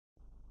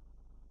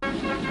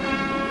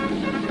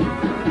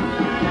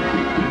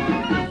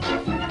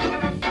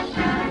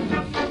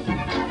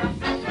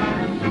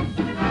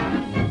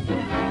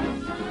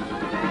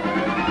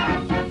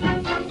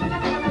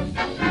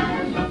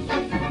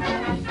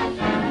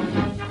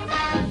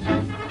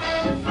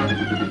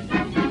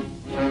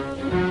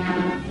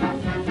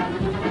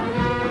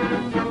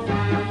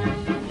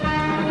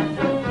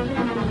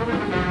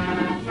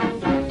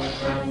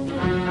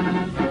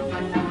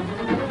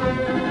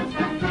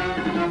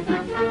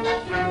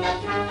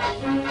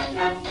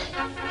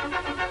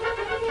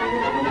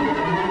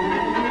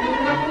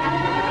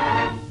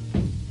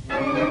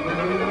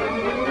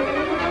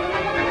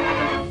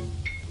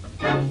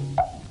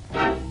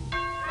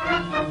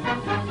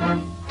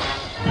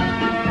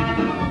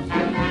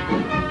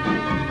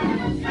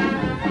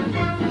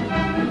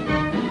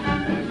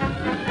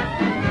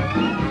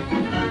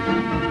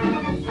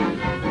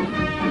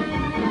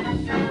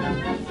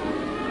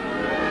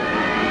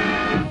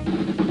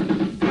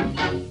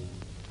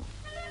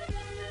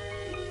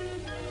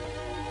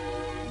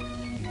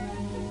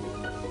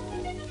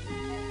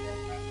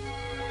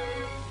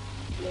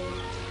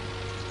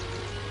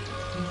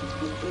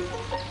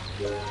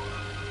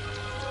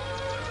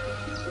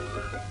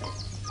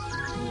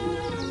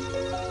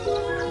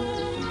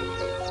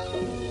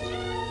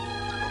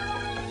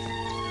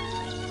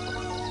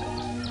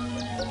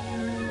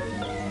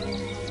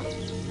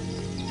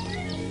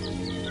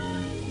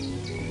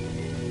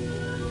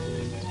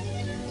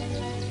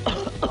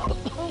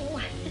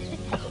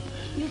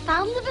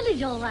found the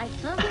village all right,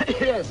 sir.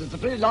 Yes, it's a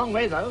pretty long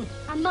way, though.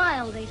 A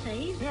mile, they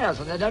say. Yes,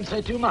 and they don't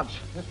say too much.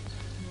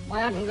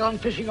 My uncle gone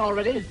fishing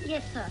already?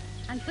 Yes, sir.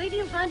 I'm afraid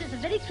you'll find it's a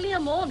very clear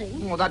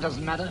morning. Well, that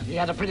doesn't matter. He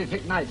had a pretty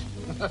thick night.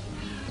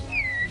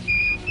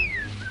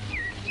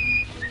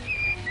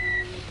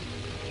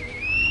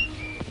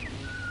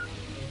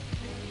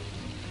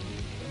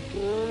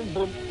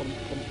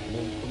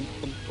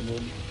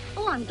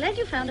 Oh, I'm glad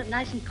you found it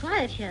nice and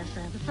quiet here,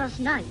 sir, the first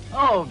night.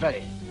 Oh,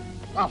 very.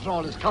 After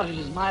all, this cottage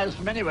is miles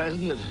from anywhere,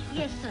 isn't it?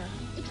 Yes, sir.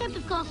 Except,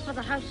 of course, for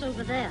the house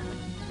over there.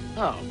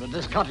 Oh, but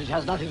this cottage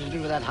has nothing to do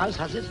with that house,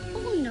 has it?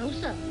 Oh, no,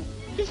 sir.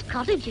 This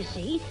cottage, you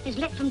see, is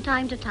let from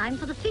time to time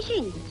for the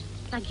fishing.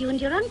 Like you and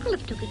your uncle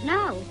have took it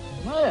now.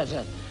 Oh, yes,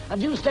 sir. And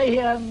you stay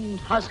here and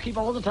housekeep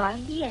all the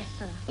time? Yes,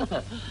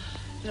 sir.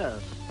 Yes.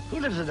 Who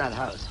lives in that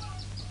house?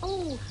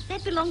 Oh,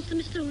 that belongs to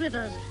Mr.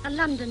 Rivers, a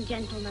London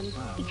gentleman.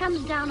 Oh. He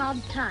comes down odd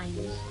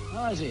times. Oh,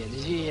 I see.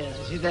 Is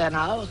he there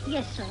now?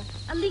 Yes, sir.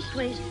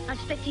 Leastways, I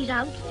expect he's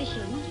out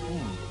fishing.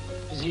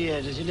 Does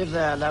he live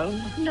there alone?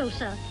 No,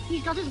 sir.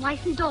 He's got his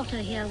wife and daughter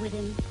here with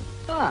him.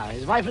 Ah,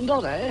 his wife and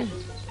daughter, eh?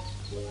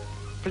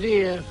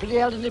 Pretty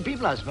elderly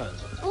people, I suppose.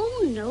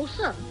 Oh, no,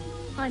 sir.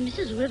 Why,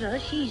 Mrs.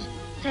 Rivers, she's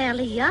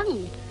fairly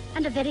young.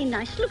 And a very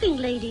nice-looking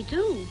lady,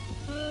 too.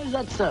 Is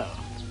that so?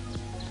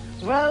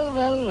 Well,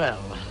 well,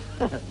 well.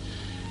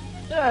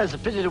 It's a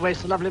pity to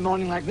waste a lovely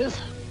morning like this.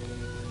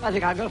 I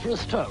think I'll go for a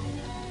stroll.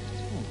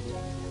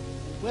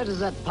 Where does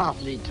that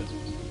path lead to?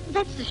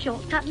 That's the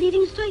shortcut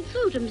leading straight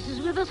through to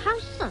Mrs. Rivers'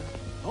 house, sir.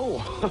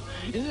 Oh,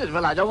 is it?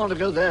 Well, I don't want to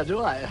go there, do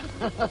I?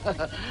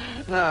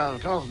 No,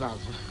 of course not.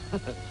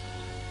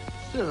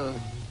 Still,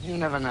 you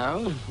never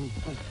know.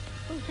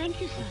 Oh, thank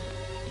you, sir.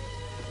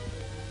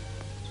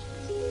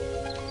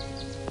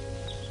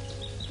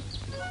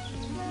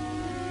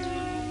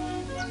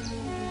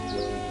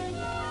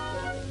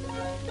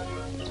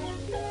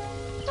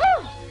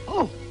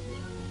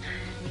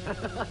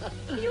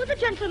 Are you the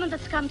gentleman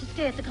that's come to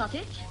stay at the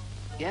cottage?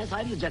 Yes,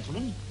 I'm the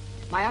gentleman.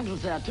 My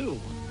uncle's there, too.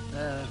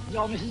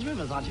 You're Mrs.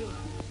 Rivers, aren't you?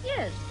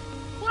 Yes.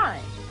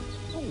 Why?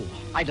 Oh,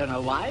 I don't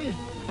know why.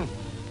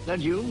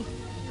 Don't you?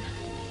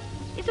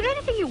 Is there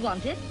anything you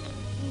wanted?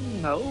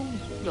 No,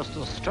 just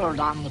to stroll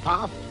down the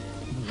path.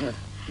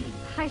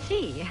 I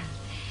see.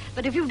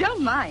 But if you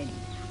don't mind,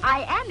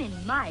 I am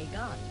in my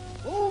garden.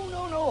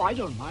 Oh, no, I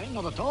don't mind,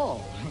 not at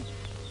all.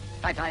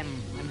 In fact, I'm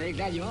very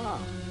glad you are.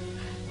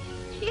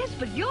 Yes,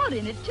 but you're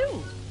in it,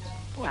 too.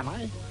 Oh, am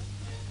I?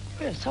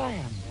 Yes, so I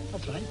am.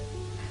 That's right.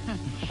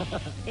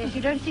 Yes,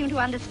 you don't seem to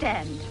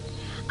understand.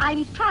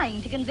 I'm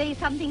trying to convey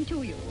something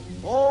to you.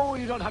 Oh,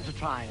 you don't have to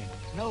try.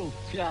 No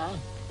fear.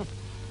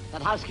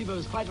 That housekeeper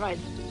was quite right.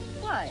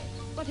 Why?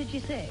 What did she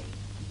say?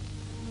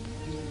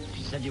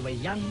 She said you were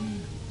young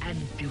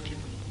and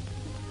beautiful.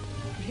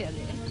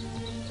 Really?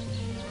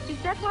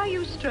 Is that why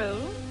you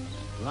stroll?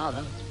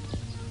 Rather.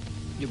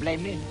 You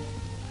blame me?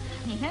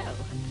 No.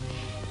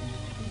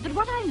 But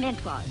what I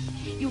meant was,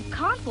 you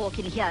can't walk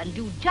in here and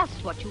do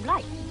just what you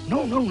like.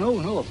 No,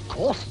 of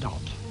course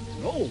not.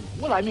 No,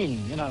 well, I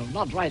mean,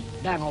 not right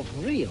bang off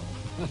the reel.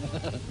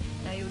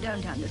 No, you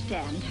don't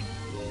understand.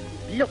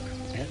 Look,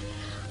 Yes?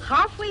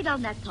 halfway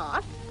down that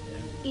path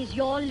is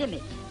your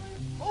limit.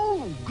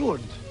 Oh,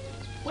 good.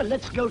 Well,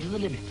 let's go to the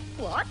limit.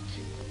 What?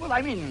 Well,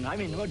 I mean,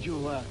 won't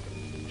you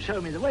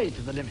show me the way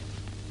to the limit?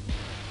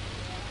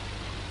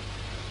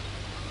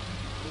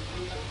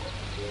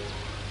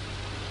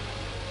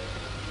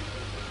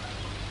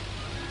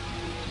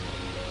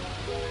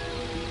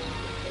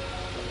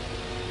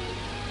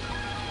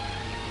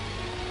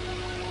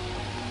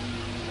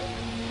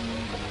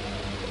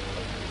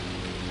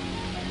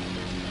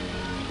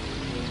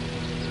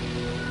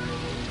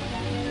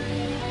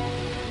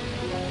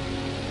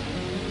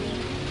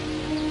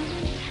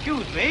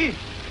 Excuse me.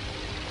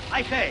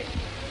 I say.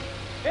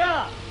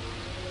 Here.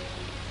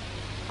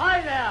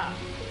 Hi there.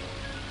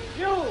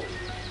 You.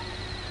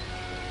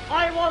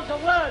 I want a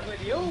word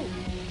with you.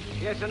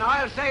 Yes, and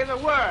I'll say the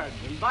word.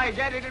 And by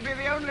gad, it'll be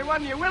the only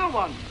one you will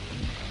want.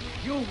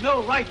 You've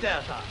no right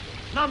there, sir.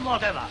 None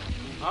whatever.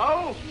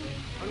 Oh?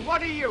 And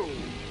what are you?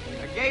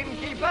 A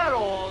gamekeeper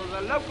or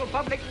the local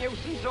public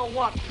nuisance or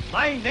what?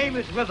 My name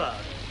is Rivers.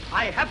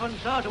 I happen,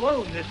 sir, to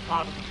own this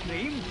part of the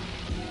stream.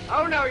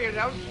 Oh, no, you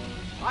don't.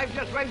 I've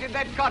just rented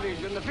that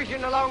cottage and the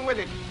fishing along with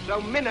it.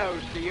 So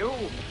minnows to you.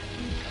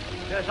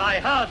 Yes, I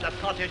heard the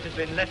cottage has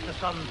been let to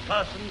some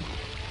person.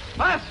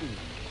 Person?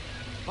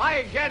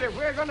 By gad, if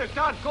we're going to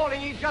start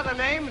calling each other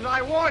names,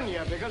 I warn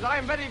you, because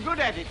I'm very good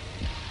at it.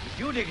 If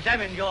you'd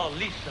examined your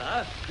lease,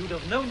 sir, you'd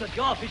have known that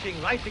your fishing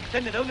rights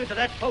extended only to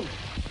that post.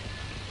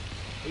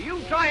 Are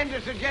you trying to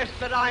suggest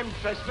that I'm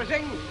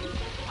trespassing?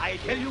 I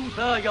tell you,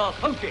 sir, you're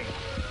poaching.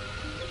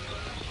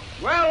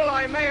 Well,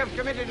 I may have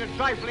committed a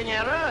trifling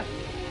error,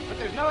 but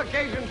there's no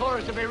occasion for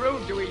us to be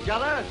rude to each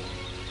other.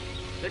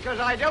 Because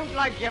I don't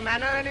like your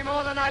manner any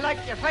more than I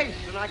like your face,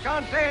 and I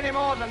can't say any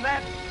more than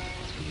that.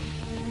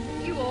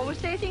 You always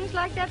say things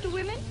like that to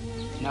women?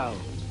 No,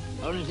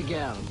 only to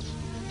girls.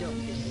 Don't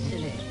be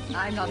silly.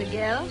 I'm not a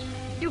girl.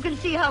 You can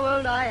see how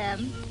old I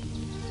am.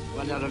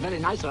 Well, you're a very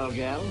nice old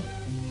girl.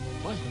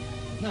 What?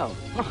 No.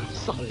 Oh,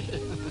 sorry.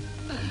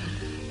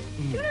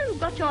 You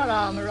got your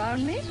arm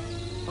around me.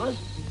 What?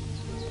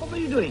 What were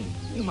you doing?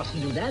 You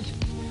mustn't do that.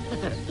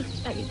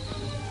 Tag it.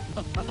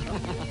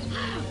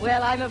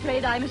 Well, I'm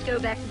afraid I must go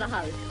back to the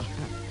house.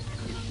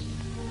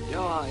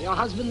 Your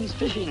husband's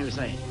fishing, you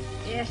say?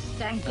 Yes,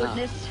 thank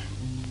goodness.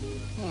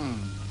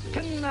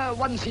 Can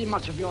one see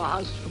much of your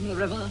house from the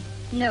river?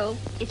 No,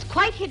 it's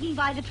quite hidden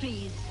by the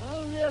trees.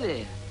 Oh,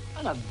 really?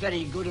 And a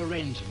very good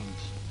arrangement.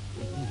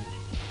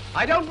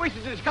 I don't wish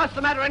to discuss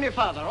the matter any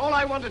further. All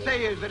I want to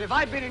say is that if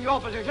I'd been in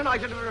your position, I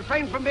should have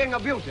refrained from being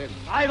abusive.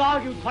 I've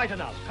argued quite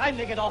enough.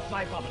 Kindly get off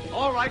my property.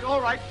 All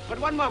right. But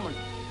one moment.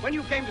 When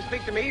you came to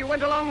speak to me, you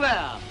went along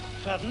there.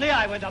 Certainly,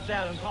 I went up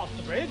there and crossed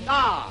the bridge.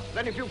 Ah,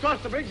 then if you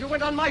crossed the bridge, you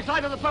went on my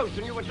side of the post,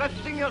 and you were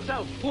trespassing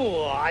yourself.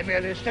 Oh, I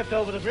merely stepped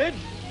over the bridge.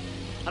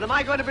 And am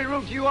I going to be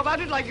rude to you about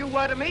it like you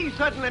were to me?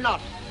 Certainly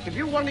not. If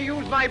you want to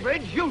use my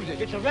bridge, use it.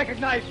 It's a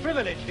recognized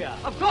privilege here.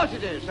 Of course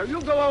it is. So you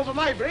go over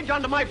my bridge,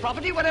 onto my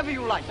property, whatever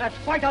you like. That's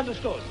quite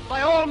understood.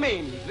 By all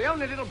means. The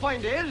only little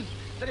point is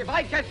that if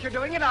I catch you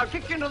doing it, I'll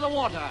kick you into the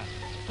water.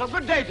 So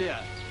good day to you.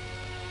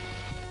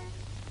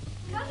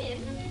 Come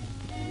in.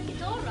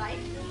 It's all right.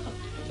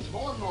 It's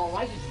more than all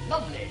right. It's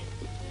lovely.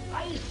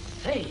 I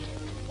say,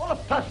 what a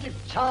perfectly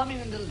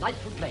charming and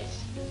delightful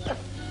place.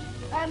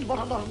 And what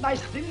a lot of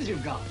nice things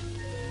you've got.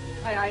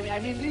 I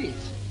mean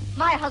these.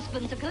 My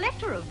husband's a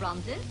collector of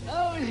bronzes.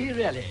 Oh, is he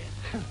really?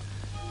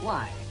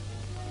 Why?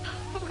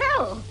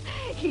 Well,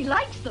 he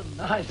likes them.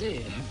 Oh, I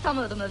see. Some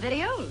of them are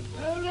very old.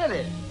 Oh,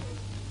 really?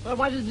 Well,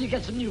 why didn't you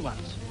get some new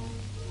ones?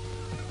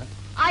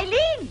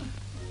 Eileen!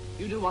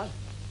 You do what?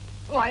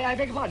 Oh, I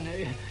beg your pardon.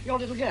 Your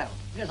little girl.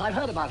 Yes, I've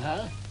heard about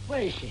her.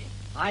 Where is she?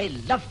 I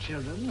love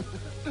children.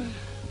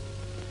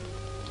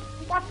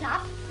 What's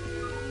up?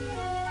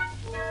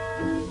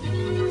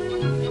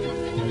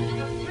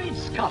 Great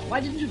Scott, why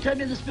didn't you tell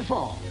me this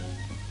before?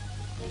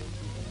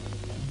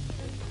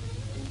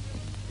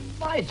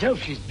 By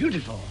Jove, she's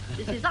beautiful.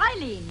 This is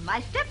Eileen, my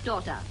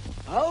stepdaughter.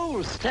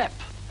 Oh, Step.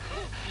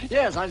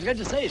 Yes, I was going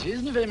to say, she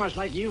isn't very much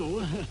like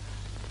you.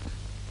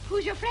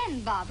 Who's your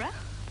friend, Barbara?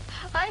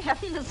 I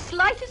haven't the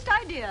slightest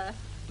idea.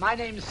 My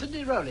name's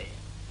Sidney Rowley.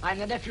 I'm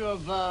the nephew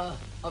of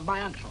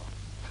my uncle.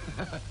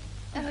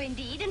 Oh,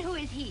 indeed. And who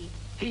is he?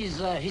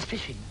 He's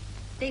fishing.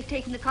 They've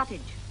taken the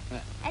cottage.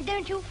 And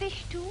don't you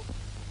fish, too?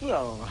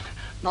 Well,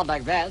 not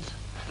like that.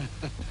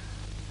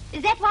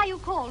 Is that why you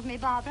called me,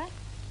 Barbara?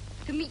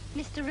 To meet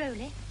Mr.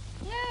 Rowley?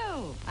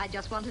 No, I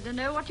just wanted to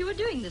know what you were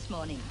doing this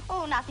morning.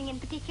 Oh, nothing in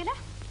particular.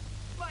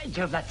 By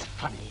Jove, that's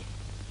funny.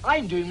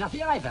 I'm doing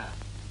nothing either.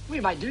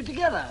 We might do it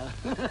together.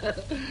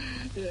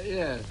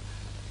 Yes.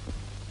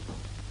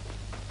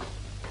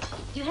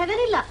 Do you have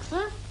any luck,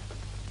 sir?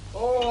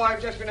 Oh,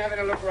 I've just been having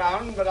a look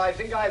round, but I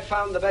think I've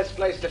found the best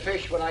place to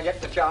fish when I get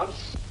the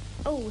chance.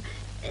 Oh,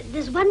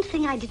 there's one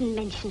thing I didn't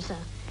mention, sir.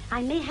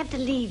 I may have to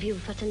leave you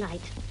for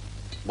tonight.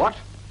 What?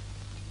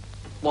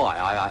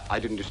 Why, I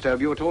didn't disturb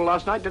you at all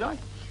last night, did I?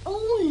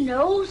 Oh,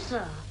 no,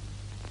 sir.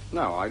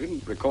 No, I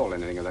didn't recall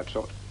anything of that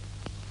sort.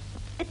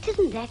 It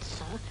isn't that,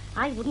 sir.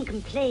 I wouldn't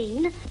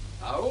complain.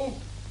 Oh?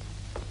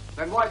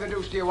 Then why the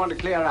deuce do you want to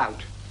clear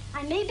out?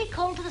 I may be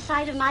called to the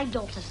side of my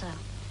daughter, sir.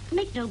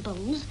 Make no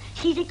bones,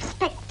 she's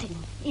expecting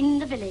in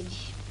the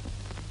village.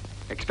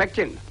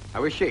 Expecting?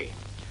 How is she?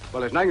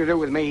 Well, it's nothing to do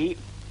with me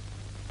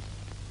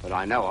that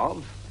I know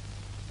of.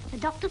 The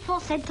doctor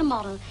foresaid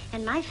tomorrow,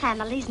 and my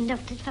family's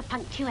noted for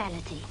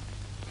punctuality.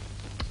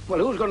 Well,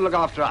 who's going to look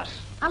after us?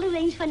 I'll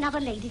arrange for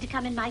another lady to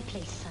come in my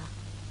place, sir.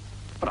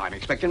 But I'm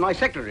expecting my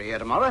secretary here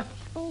tomorrow.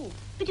 Oh,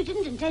 but you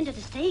didn't intend her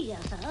to stay here,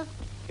 sir.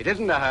 It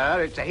isn't a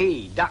her, it's a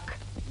he, Duck.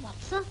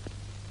 What, sir?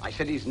 I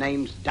said his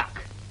name's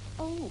Duck.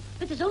 Oh,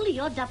 but there's only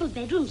your double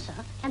bedroom, sir,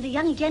 and the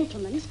young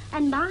gentleman's,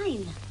 and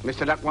mine.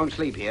 Mr. Duck won't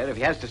sleep here. If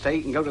he has to stay,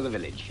 he can go to the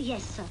village.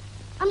 Yes, sir.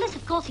 Unless,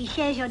 of course, he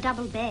shares your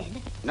double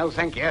bed. No,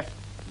 thank you.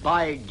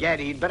 By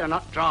gad, he'd better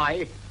not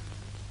try.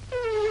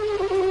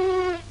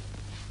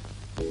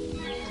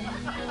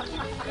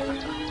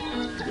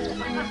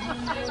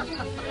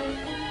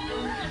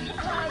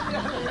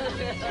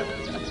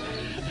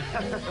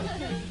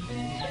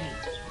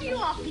 You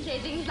often say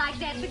things like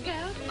that to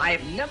girls.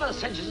 I've never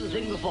said such a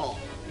thing before.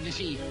 You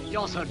see,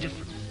 you're so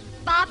different.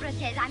 Barbara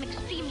says I'm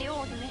extremely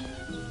ordinary.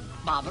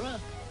 Barbara?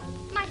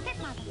 My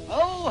stepmother.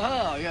 Oh,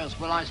 her, yes.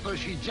 Well, I suppose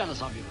she's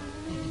jealous of you.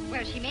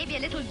 Well, she may be a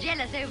little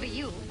jealous over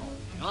you.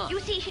 Oh.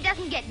 You see, she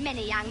doesn't get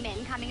many young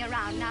men coming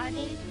around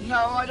nowadays.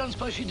 No, I don't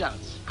suppose she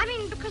does. I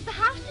mean, because the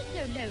house is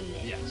so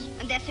lonely. Yes.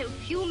 And there's so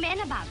few men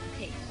about the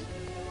place.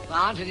 There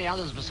aren't any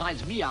others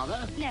besides me, are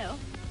there? No.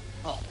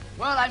 Oh,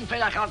 well, I'm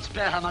afraid I can't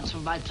spare her much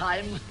of my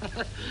time.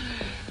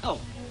 Oh,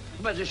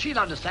 but she'll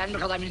understand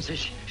because, I mean,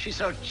 she's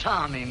so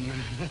charming.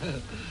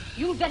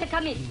 You'd better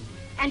come in.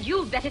 And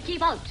you'd better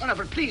keep out. Oh, no,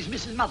 but please,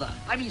 Mrs. Mother.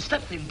 I mean,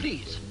 step in,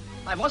 please.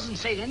 I wasn't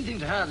saying anything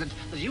to her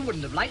that you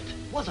wouldn't have liked,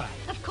 was I?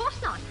 Of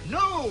course not.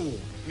 No!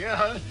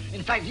 Yeah,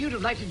 in fact, you'd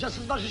have liked it just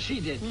as much as she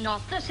did.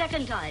 Not the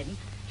second time.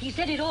 He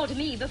said it all to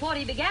me before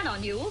he began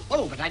on you.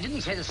 Oh, but I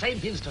didn't say the same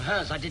things to her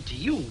as I did to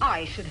you.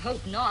 I should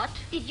hope not.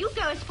 Did you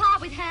go as far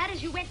with her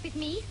as you went with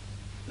me?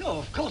 No,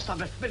 of course not,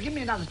 but give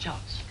me another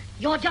chance.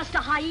 You're just a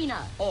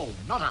hyena. Oh,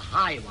 not a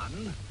high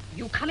one.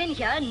 You come in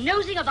here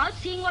nosing about,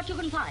 seeing what you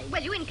can find.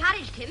 Well, you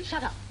encouraged him.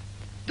 Shut up.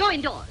 Go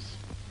indoors.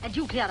 And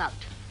you clear out.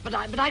 But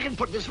I can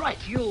put this right.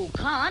 You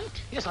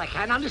can't. Yes, I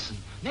can. Now, listen.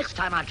 Next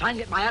time I'll try and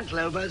get my uncle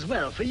over as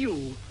well, for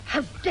you.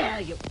 How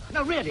dare you?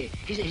 No, really.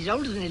 He's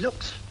older than he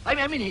looks.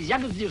 I mean, he's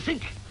younger than you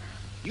think.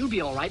 You'll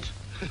be all right.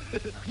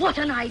 What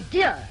an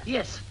idea.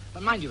 Yes,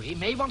 but mind you, he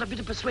may want a bit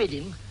of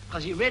persuading,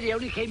 because he really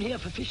only came here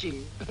for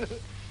fishing.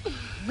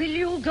 Will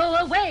you go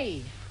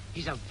away?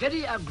 He's a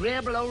very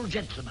agreeable old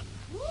gentleman.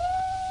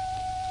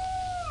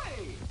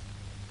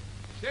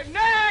 Sydney!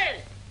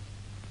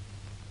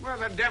 Where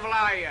the devil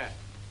are you?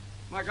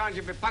 Why can't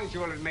you be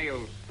punctual at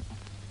meals?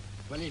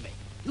 Well, anyway,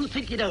 you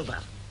think it over.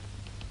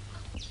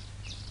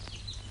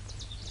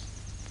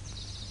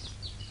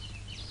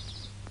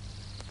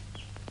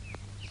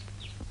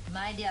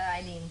 My dear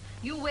Eileen,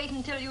 you wait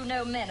until you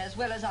know men as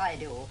well as I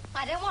do.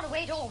 I don't want to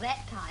wait all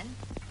that time.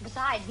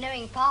 Besides,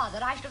 knowing Father,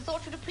 I should have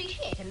thought you'd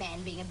appreciate a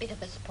man being a bit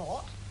of a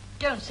sport.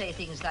 Don't say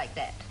things like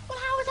that. Well,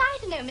 how was I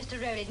to know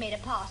Mr. Rowley'd made a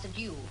pass at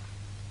you?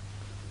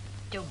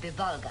 Don't be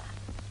vulgar.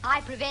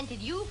 I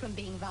prevented you from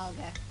being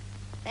vulgar.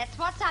 That's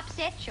what's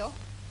upset you.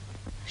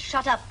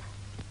 Shut up.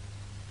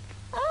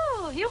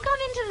 Oh, you come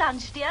into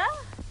lunch, dear?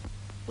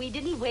 We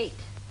didn't wait.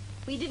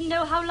 We didn't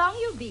know how long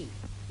you'd be.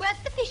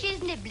 Weren't the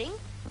fishes nibbling?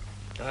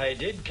 I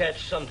did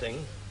catch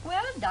something.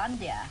 Well done,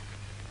 dear.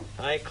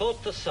 I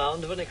caught the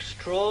sound of an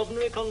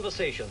extraordinary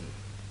conversation.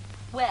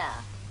 Where?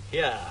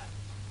 Here.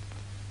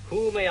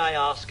 Who, may I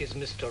ask, is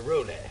Mr.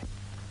 Rowley?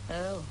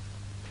 Oh.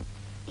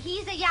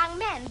 He's a young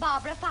man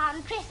Barbara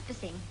found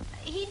trespassing.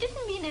 He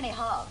didn't mean any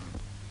harm.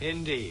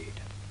 Indeed.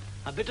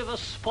 A bit of a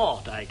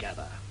sport, I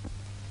gather.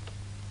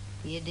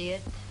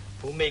 Idiot.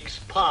 Who makes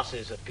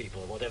passes at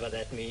people, whatever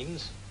that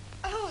means.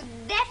 Oh,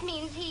 that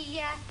means he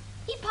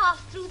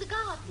passed through the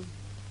garden.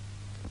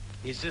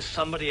 Is this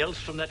somebody else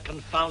from that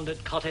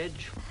confounded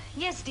cottage?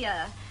 Yes,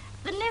 dear.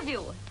 The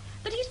nephew.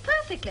 But he's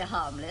perfectly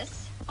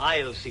harmless.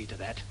 I'll see to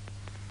that.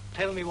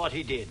 Tell me what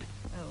he did.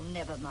 Oh,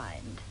 never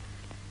mind.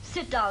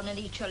 Sit down and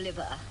eat your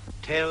liver.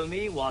 Tell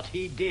me what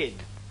he did.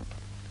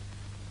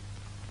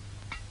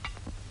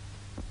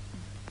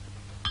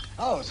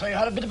 Oh, so you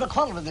had a bit of a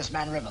quarrel with this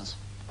man, Rivers?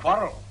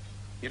 Quarrel?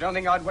 You don't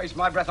think I'd waste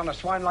my breath on a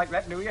swine like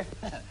that, do you?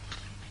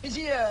 Is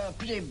he a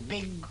pretty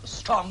big,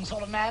 strong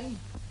sort of man?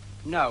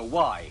 No,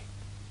 why?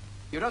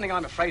 You don't think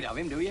I'm afraid of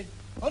him, do you?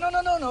 Oh,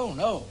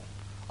 no.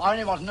 I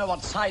only want to know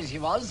what size he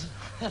was.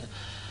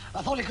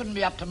 I thought he couldn't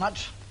be up to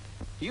much.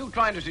 You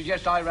trying to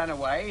suggest I ran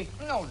away?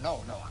 No,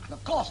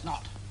 of course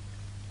not.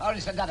 I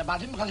only said that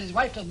about him because his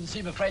wife doesn't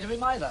seem afraid of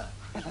him either.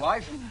 His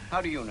wife? How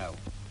do you know?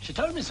 She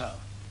told me so.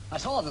 I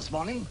saw her this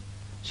morning.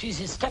 She's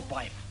his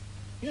stepwife.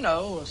 You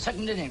know,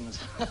 second innings.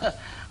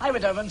 I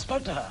went over and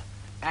spoke to her.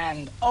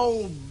 And,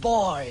 oh,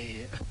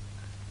 boy.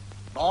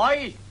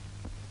 Boy?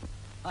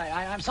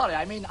 I'm sorry,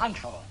 I mean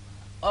uncle.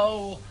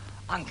 Oh,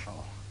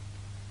 uncle.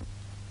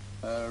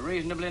 A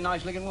reasonably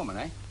nice-looking woman,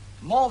 eh?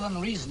 More than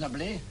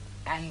reasonably,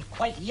 and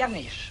quite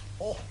youngish.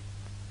 Oh.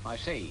 I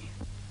see.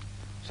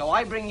 So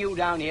I bring you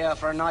down here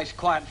for a nice,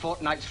 quiet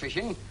fortnight's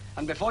fishing,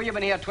 and before you've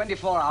been here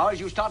 24 hours,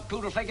 you start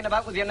poodle-faking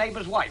about with your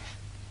neighbour's wife.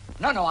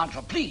 No,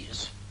 uncle,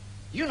 please.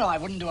 You know I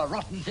wouldn't do a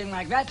rotten thing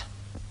like that.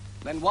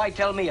 Then why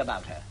tell me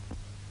about her?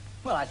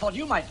 Well, I thought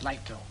you might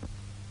like to.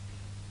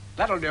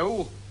 That'll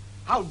do.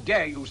 How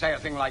dare you say a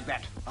thing like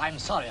that? I'm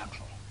sorry,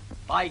 uncle.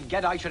 By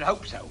gad, I should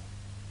hope so.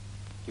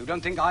 You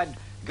don't think I'd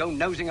go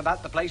nosing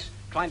about the place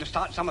trying to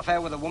start some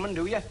affair with a woman,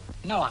 do you?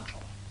 No,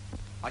 uncle.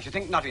 I should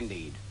think not,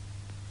 indeed.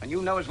 And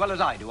you know as well as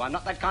I do I'm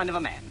not that kind of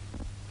a man.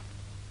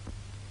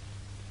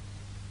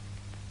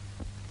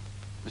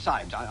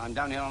 Besides, I'm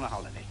down here on a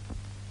holiday.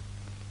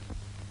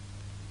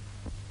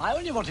 I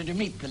only wanted to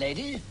meet the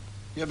lady.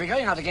 You'll be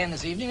going out again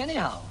this evening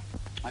anyhow.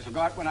 I shall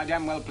go out when I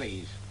damn well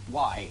please.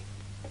 Why?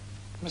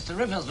 Mr.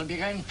 Rivers will be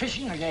going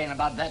fishing again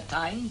about that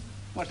time.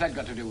 What's that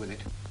got to do with it?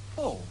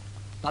 Oh,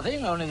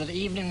 nothing, only that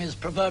evening is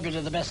proverbially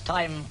the best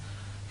time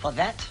for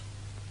that.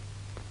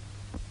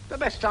 The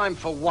best time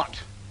for what?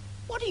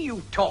 What are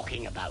you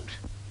talking about?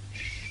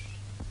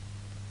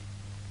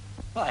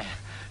 Why,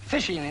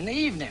 fishing in the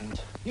evening.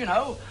 You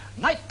know,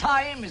 night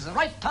time is the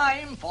right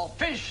time for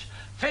fish.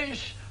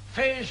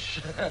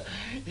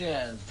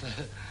 Yes.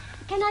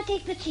 Can I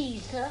take the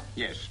cheese, sir?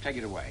 Yes, take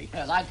it away.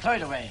 Yes, I'd throw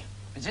it away.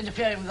 It's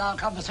interfering with our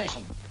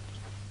conversation.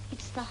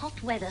 It's the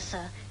hot weather,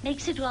 sir.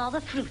 Makes it rather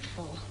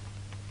fruitful.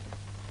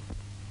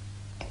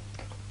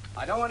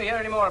 I don't want to hear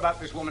any more about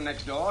this woman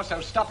next door, so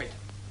stop it.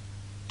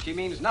 She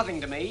means nothing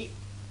to me.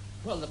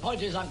 Well, the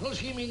point is, Uncle,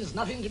 she means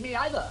nothing to me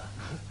either.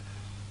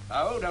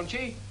 Oh, don't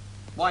she?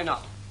 Why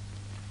not?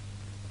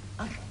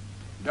 Uncle.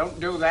 Don't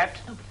do that.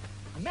 Oh,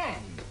 a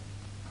man.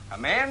 A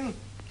man?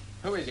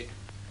 Who is it?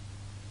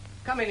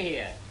 Come in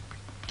here.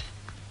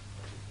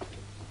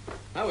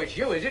 Oh, it's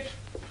you, is it?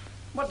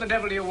 What the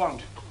devil do you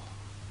want?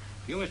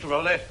 You, Mr.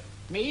 Rowley?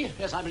 Me?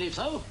 Yes, I believe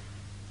so.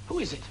 Who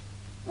is it?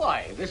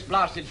 Why, this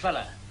blasted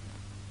fella.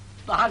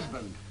 The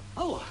husband.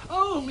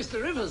 Oh,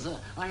 Mr. Rivers.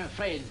 I'm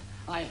afraid.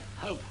 I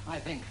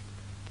think.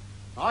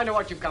 I know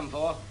what you've come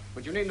for,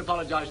 but you needn't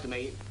apologize to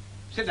me.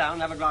 Sit down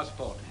and have a glass of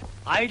port.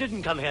 I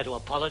didn't come here to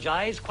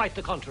apologize, quite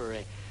the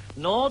contrary.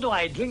 Nor do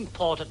I drink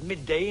port at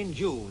midday in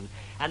June,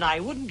 and I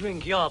wouldn't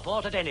drink your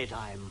port at any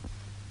time.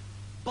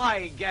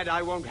 By gad,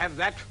 I won't have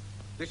that.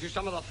 This is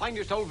some of the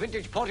finest old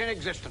vintage port in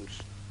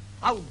existence.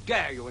 How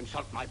dare you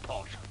insult my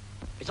port?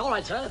 It's all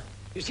right, sir.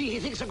 You see, he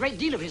thinks a great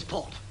deal of his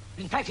port.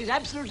 In fact, he's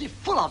absolutely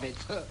full of it.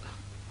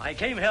 I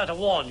came here to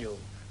warn you.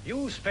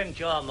 You spent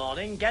your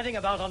morning gadding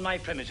about on my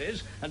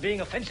premises and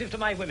being offensive to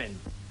my women.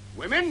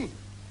 Women?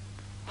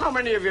 How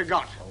many have you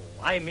got?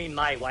 Oh, I mean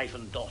my wife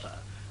and daughter.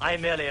 I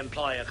merely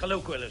employ a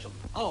colloquialism.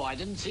 Oh, I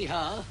didn't see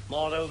her.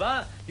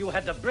 Moreover, you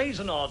had the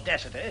brazen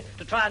audacity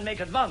to try and make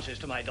advances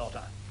to my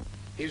daughter.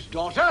 His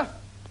daughter?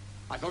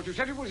 I thought you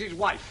said it was his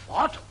wife.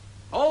 What?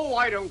 Oh,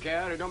 I don't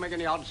care. It don't make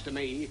any odds to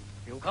me.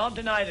 You can't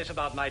deny this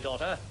about my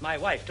daughter. My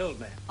wife told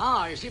me.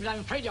 You see, but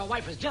I'm afraid your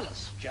wife was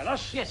jealous.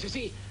 Jealous? Yes, you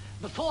see,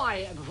 before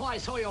I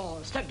saw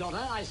your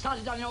stepdaughter, I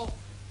started on your...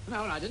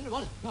 No, I didn't.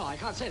 What? No, I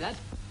can't say that.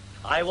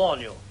 I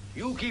warn you.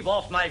 You keep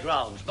off my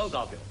grounds, both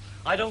of you.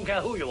 I don't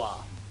care who you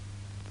are.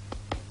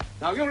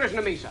 Now, you listen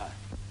to me, sir.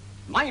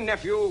 My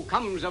nephew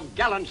comes of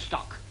gallant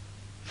stock,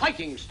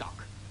 fighting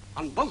stock,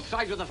 on both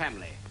sides of the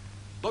family.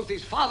 Both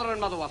his father and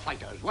mother were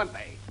fighters, weren't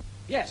they?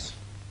 Yes.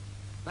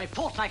 They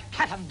fought like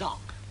cat and dog.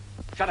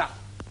 Shut up.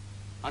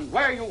 And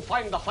where you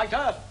find the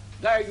fighter,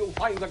 there you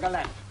find the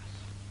gallant.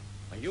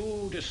 Are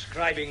you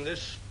describing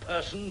this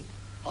person?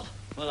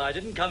 Well, I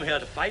didn't come here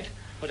to fight,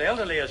 but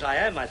elderly as I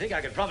am, I think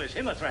I can promise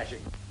him a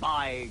thrashing.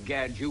 By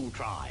gad, you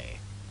try.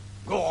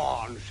 Go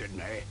on,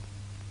 Sidney.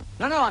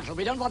 No, Uncle,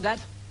 we don't want that.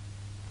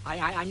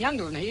 I'm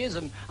younger than he is,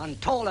 and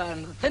taller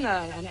and thinner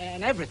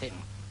and everything.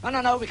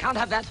 No, we can't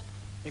have that.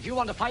 If you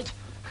want to fight,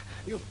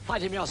 you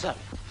fight him yourself.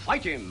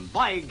 Fight him?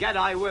 By gad,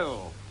 I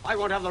will. I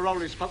won't have the role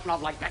he's spoken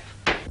of like that.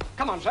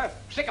 Come on, sir.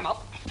 Stick him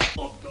up.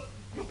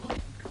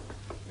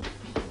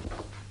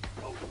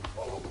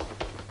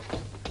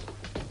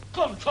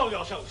 Control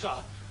yourself, sir.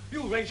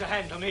 You raise a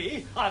hand to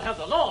me, I'll have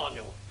the law on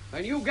you.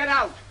 Then you get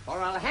out, or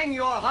I'll hang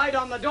your hide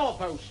on the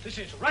doorpost. This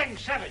is rank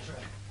savagery.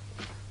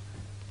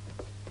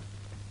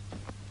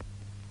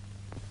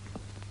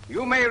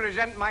 You may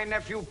resent my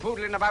nephew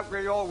poodling about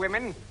with your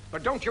women,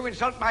 but don't you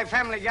insult my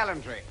family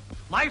gallantry.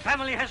 My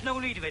family has no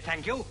need of it,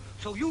 thank you,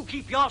 so you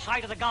keep your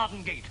side of the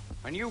garden gate.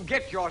 And you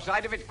get your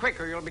side of it quick,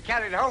 or you'll be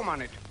carried home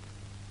on it.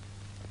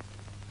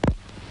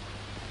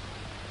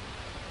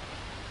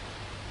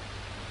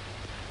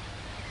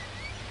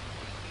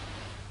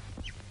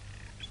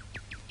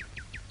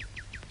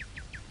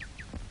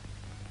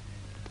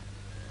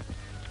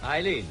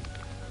 Eileen,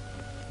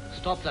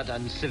 stop that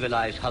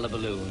uncivilized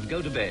hullabaloo and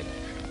go to bed.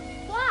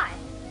 Why?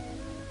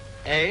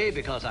 A,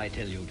 because I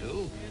tell you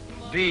to.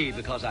 B,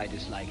 because I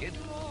dislike it.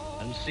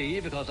 And C,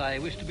 because I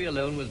wish to be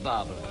alone with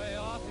Barbara.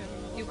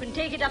 You can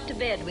take it up to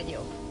bed with you.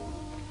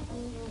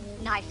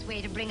 Nice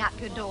way to bring up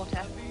your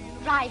daughter.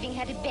 Driving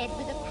her to bed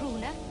with a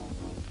crooner.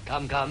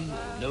 Come.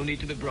 No need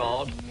to be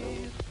broad.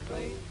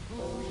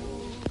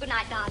 Good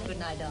night, darling. Good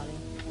night, darling.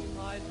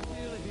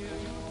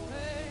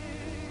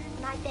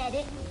 Good night,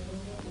 Daddy.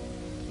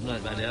 Good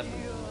night, my dear.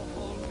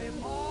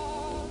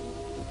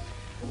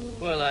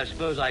 Well, I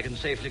suppose I can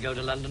safely go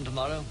to London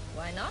tomorrow.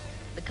 Why not?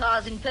 The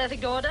car's in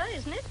perfect order,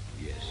 isn't it?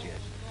 Yes.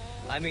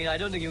 I mean, I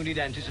don't think you need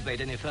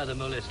anticipate any further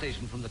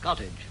molestation from the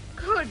cottage.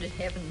 Good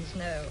heavens,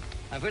 no.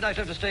 I'm afraid I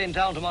shall have to stay in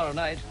town tomorrow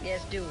night.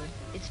 Yes, do.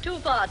 It's too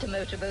far to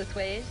motor both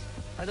ways.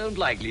 I don't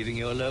like leaving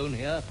you alone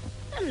here.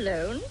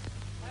 Alone?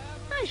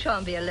 I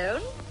shan't be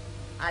alone.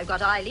 I've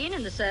got Eileen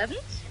and the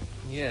servants.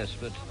 Yes,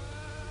 but...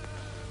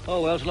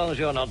 Oh, well, so long as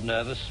you're not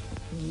nervous.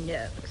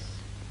 Nervous?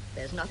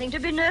 There's nothing to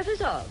be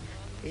nervous of,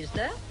 is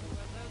there?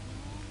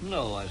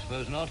 No, I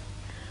suppose not.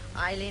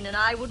 Eileen and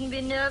I wouldn't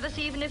be nervous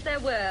even if there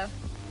were.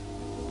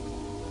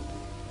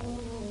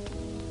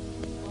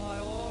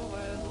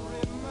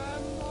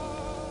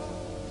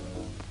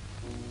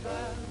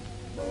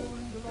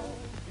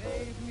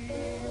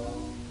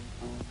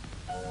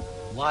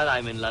 While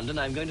I'm in London,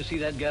 I'm going to see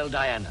that girl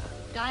Diana.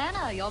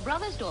 Diana, your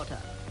brother's daughter.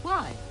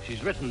 Why?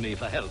 She's written me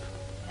for help.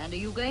 And are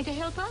you going to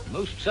help her?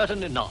 Most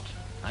certainly not.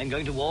 I'm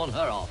going to warn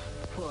her off.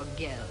 Poor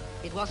girl.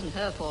 It wasn't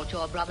her fault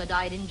your brother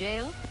died in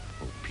jail.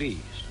 Oh, please.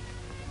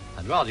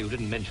 I'd rather you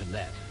didn't mention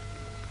that.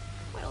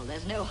 Well,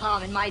 there's no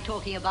harm in my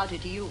talking about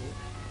it to you.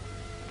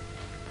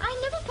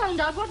 I never found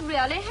out what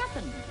really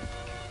happened.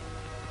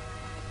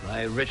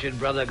 My wretched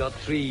brother got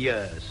 3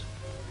 years.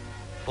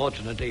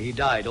 Fortunately, he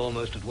died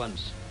almost at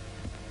once.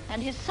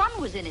 And his son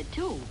was in it,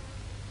 too.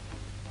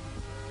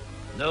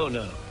 No.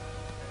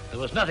 There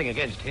was nothing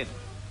against him.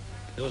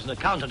 There was an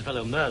accountant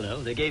fellow,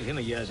 Merlo. They gave him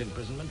a year's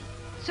imprisonment.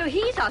 So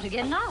he's out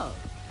again now?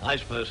 I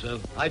suppose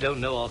so. I don't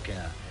know or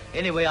care.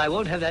 Anyway, I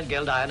won't have that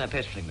girl Diana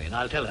pestering me, and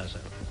I'll tell her so.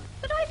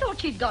 But I thought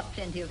she'd got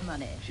plenty of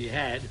money. She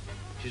had.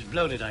 She's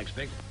blown it, I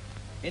expect.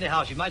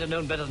 Anyhow, she might have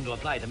known better than to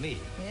apply to me.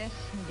 Yes,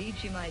 indeed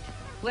she might.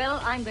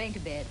 Well, I'm going to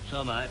bed.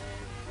 So am I.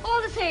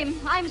 All the same,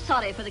 I'm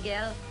sorry for the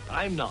girl.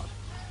 I'm not.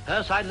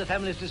 Her side of the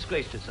family's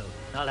disgraced itself.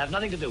 I'll have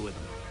nothing to do with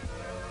them.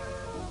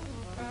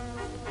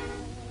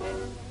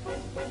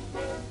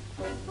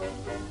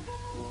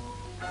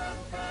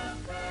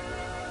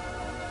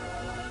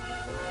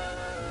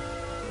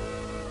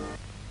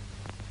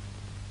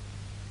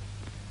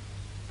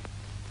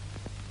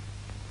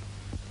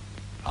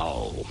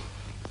 Oh,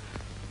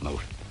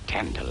 most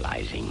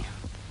tantalizing.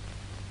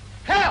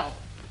 Hell!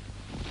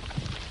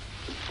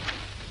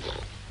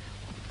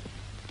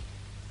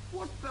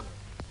 What the...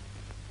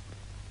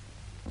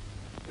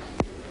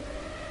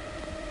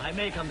 I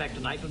may come back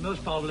tonight, but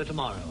most probably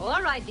tomorrow.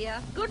 All right, dear.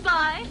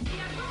 Goodbye.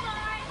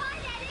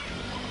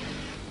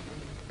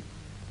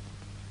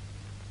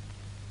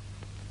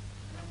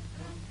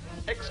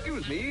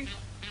 Excuse me.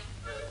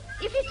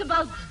 If it's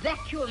about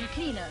vacuum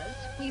cleaners,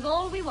 we've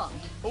all we want.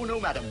 Oh,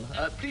 no, madam.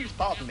 Please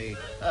pardon me.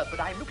 But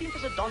I'm looking for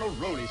Sir Donald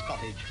Rowley's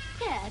cottage.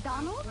 There,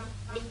 Donald.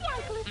 Is the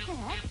uncle at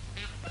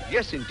there?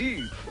 Yes,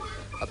 indeed.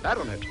 A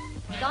baronet.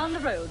 Down the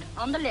road,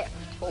 on the left.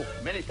 Oh,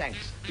 many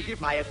thanks. To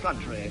give my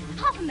effrontery.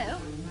 Half a mo.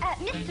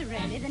 Mr.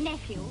 Rowley, the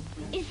nephew,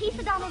 is he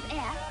Sir Donald's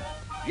heir?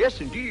 Yes,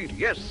 indeed,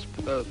 yes.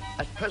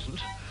 At present.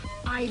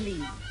 I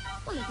leave.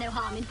 Well, there's no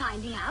harm in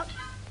finding out.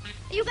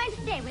 Are you going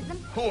to stay with them?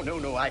 Oh,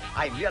 no.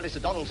 I'm merely Sir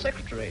Donald's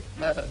secretary.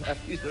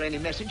 Is there any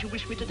message you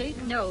wish me to take?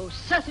 No,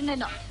 certainly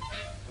not.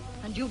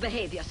 And you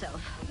behave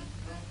yourself.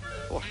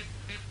 Oh,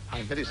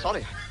 I'm very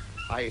sorry.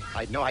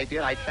 I'd no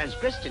idea I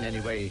transgressed in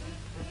any way.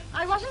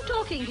 I wasn't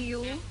talking to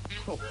you.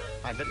 Oh,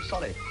 I'm very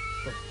sorry.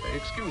 Oh,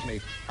 excuse me.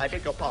 I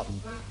beg your pardon.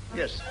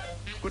 Yes.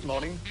 Good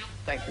morning.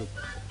 Thank you.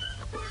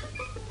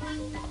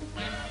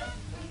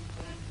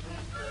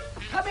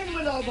 Come in,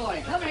 widow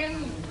boy, come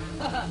in.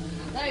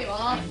 There you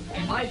are.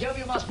 By Jove,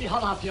 you must be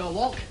hot after your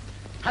walk.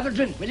 Have a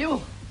drink, will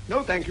you?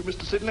 No, thank you,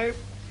 Mr. Sidney.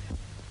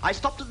 I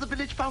stopped at the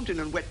village fountain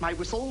and wet my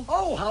whistle.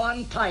 Oh, how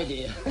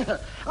untidy.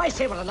 I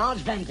say, what a large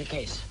vanity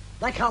case.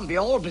 That can't be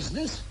all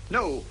business.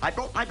 No, I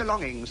brought my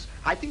belongings.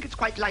 I think it's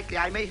quite likely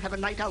I may have a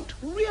night out.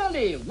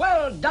 Really?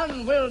 Well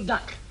done, Will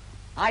Duck.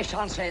 I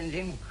shan't say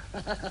anything.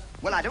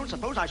 Well, I don't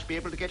suppose I shall be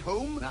able to get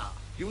home. No.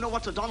 You know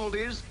what Sir Donald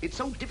is? It's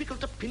so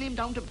difficult to pin him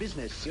down to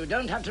business. You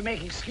don't have to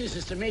make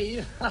excuses to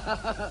me.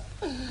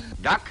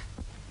 Duck?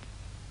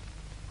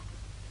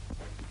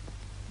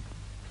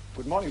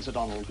 Good morning, Sir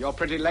Donald. You're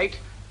pretty late.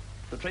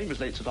 The train was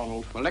late, Sir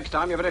Donald. Well, next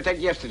time you better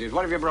take yesterday's.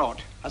 What have you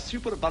brought? A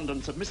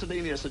superabundance of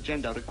miscellaneous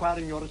agenda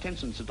requiring your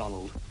attention, Sir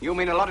Donald. You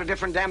mean a lot of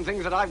different damn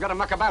things that I've got to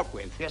muck about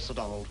with? Yes, Sir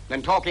Donald.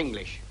 Then talk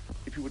English.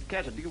 If you would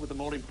care to deal with the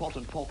more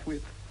important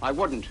forthwith. I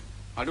wouldn't.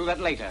 I'll do that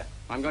later.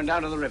 I'm going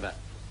down to the river.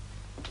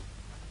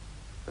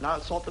 Then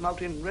I'll sort them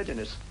out in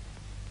readiness.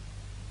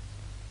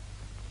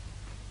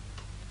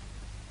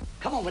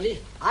 Come on, Willie.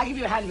 I'll give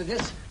you a hand with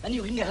this, then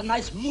you can get a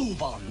nice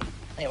move on.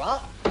 There you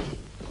are.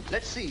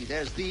 Let's see,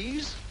 there's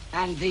these.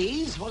 And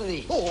these? What are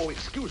these? Oh,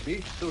 excuse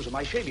me. Those are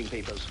my shaving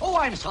papers. Oh,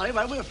 I'm sorry.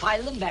 Well, we'll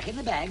file them back in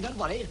the bag. Don't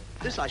worry.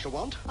 This I shall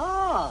want.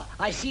 Ah,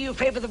 I see you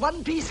favour the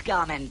one-piece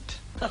garment.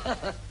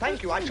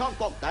 Thank you, I shan't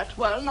want that.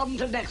 Well, not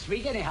until next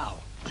week, anyhow.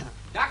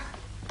 Duck?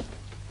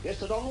 Yes,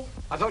 Sir Donald?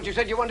 I thought you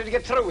said you wanted to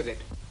get through with it.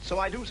 So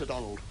I do, Sir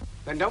Donald.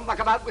 Then don't muck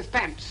about with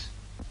pants.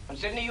 And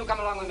Sidney, you come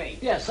along with me.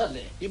 Yes,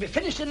 certainly. You'll be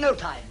finished in no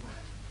time.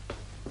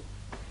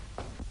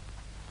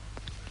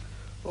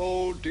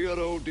 Oh, dear,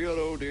 oh, dear,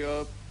 oh,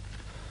 dear.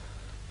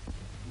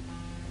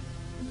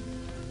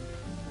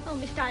 Oh,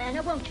 Miss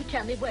Diana, won't you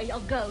tell me where you're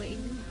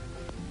going?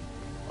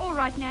 All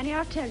right, Nanny,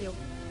 I'll tell you.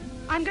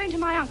 I'm going to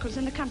my uncle's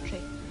in the country.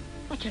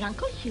 What, your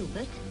Uncle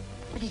Hubert?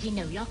 But does he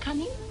know you're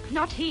coming?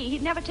 Not he.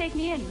 He'd never take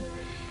me in.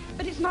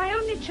 But it's my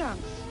only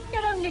chance.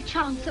 Your only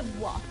chance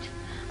of what?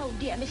 Oh,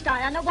 dear, Miss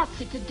Diana,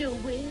 what's it to do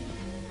with?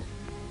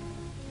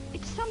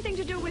 It's something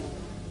to do with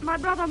my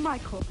brother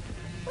Michael.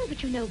 Oh,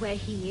 but you know where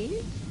he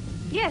is.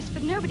 Yes,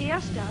 but nobody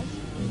else does.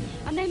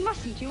 And they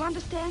mustn't, you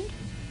understand?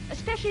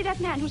 Especially that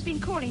man who's been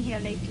calling here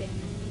lately.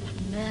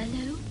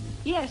 Merlot?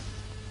 Yes,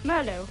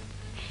 Merlot.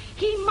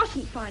 He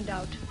mustn't find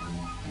out.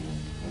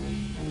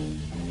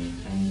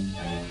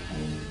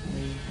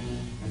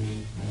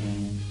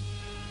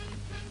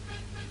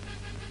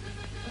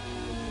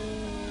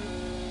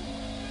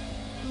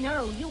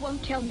 No, you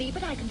won't tell me,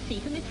 but I can see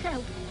for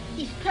myself.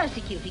 He's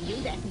persecuting you,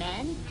 that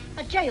man.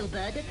 A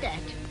jailbird at that.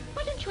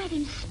 Why don't you have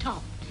him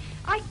stopped?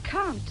 I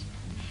can't.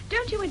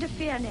 Don't you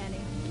interfere,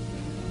 Nanny.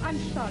 I'm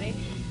sorry,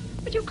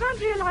 but you can't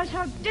realize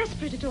how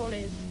desperate it all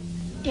is.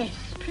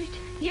 Desperate?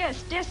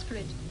 Yes,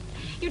 desperate.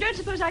 You don't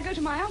suppose I'd go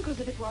to my uncle's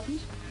if it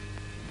wasn't?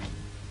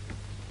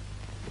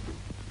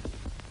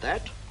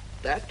 That.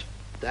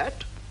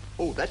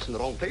 Oh, that's in the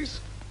wrong place.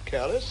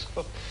 Careless.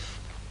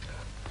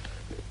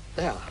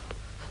 There.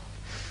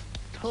 I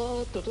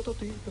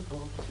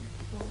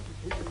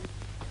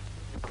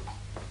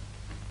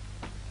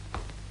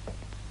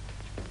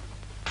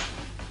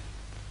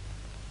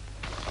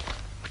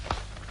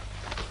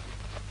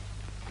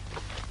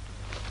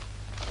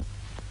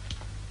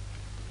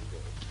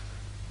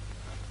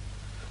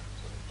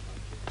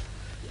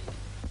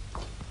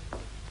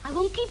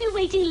won't keep you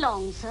waiting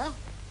long, sir.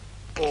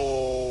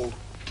 Oh,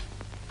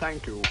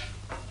 thank you.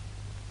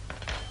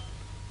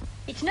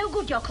 It's no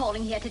good you're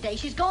calling here today.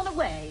 She's gone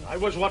away. I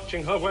was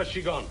watching her. Where's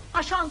she gone?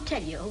 I shan't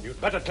tell you. You'd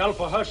better tell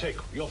for her sake.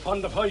 You're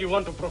fond of her. You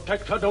want to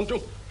protect her, don't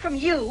you? From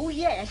you,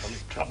 yes.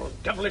 From trouble,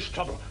 devilish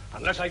trouble.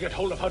 Unless I get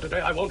hold of her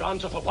today, I won't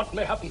answer for what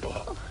may happen to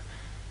her. Oh,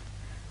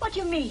 what do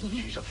you mean?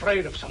 She's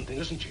afraid of something,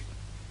 isn't she?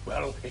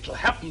 Well, it'll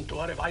happen to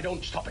her if I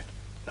don't stop it.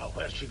 Now,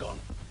 where's she gone?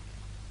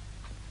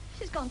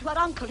 She's gone to her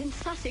uncle in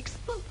Sussex.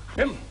 Oh.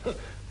 Him?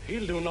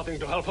 He'll do nothing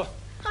to help her.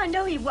 I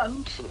know he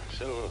won't.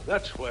 So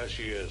that's where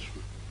she is.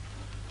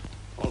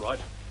 All right.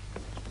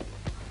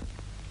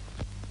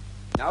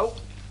 No,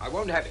 I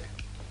won't have it.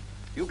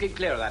 You keep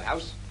clear of that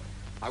house.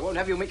 I won't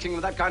have you mixing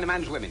with that kind of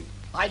man's women.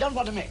 I don't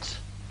want to mix.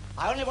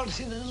 I only want to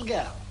see the little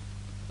girl.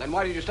 Then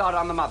why did you start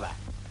on the mother?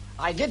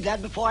 I did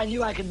that before I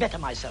knew I could better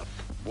myself.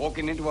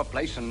 Walking into a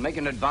place and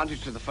making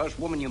advantage to the first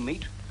woman you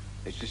meet?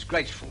 It's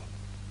disgraceful.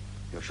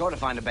 You're sure to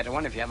find a better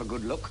one if you have a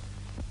good look.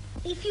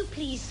 If you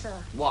please,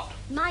 sir. What?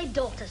 My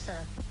daughter, sir.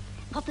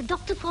 What the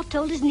doctor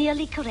foretold is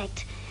nearly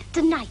correct.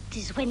 Tonight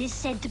is when is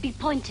said to be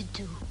pointed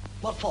to.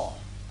 What for?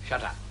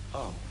 Shut up.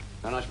 Oh.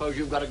 Then I suppose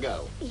you've got to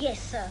go.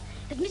 Yes, sir.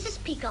 But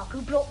Mrs. Peacock,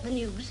 who brought the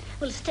news,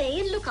 will stay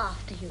and look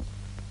after you.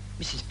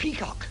 Mrs.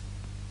 Peacock?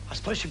 I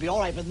suppose she'll be all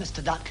right with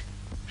Mr. Duck.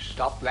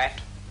 Stop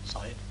that.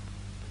 Sorry.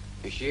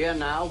 Is she here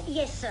now?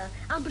 Yes, sir.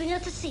 I'll bring her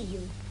to see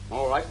you.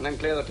 All right, and then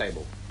clear the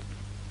table.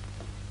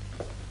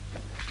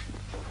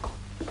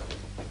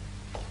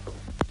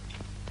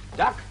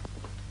 Duck?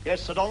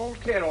 Yes, Sir Donald?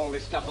 Clear all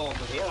this stuff off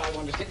of here. I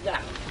want to sit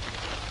down.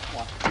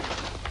 What?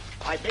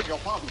 I beg your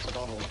pardon, Sir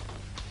Donald.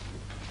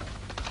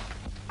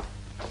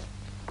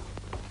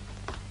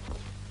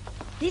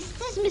 This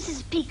is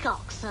Mrs.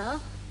 Peacock, sir.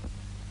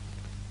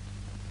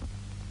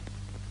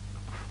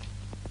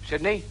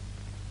 Sydney?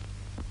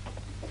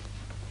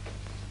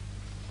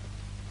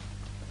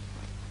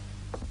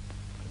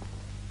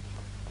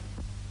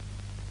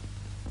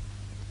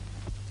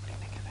 What do you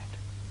think of that?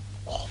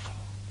 Awful.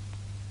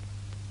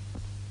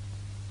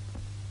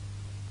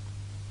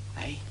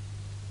 Eh?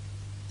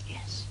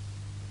 Yes.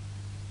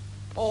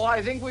 Oh,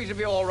 I think we should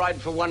be all right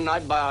for one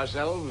night by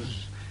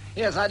ourselves.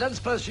 Yes, I don't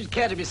suppose she'd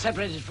care to be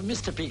separated from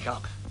Mr.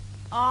 Peacock.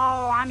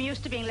 Oh, I'm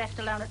used to being left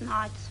alone at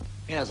nights.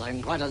 Yes, I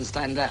can quite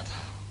understand that.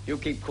 You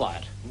keep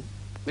quiet.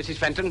 Mrs.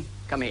 Fenton,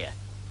 come here.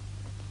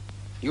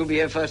 You'll be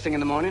here first thing in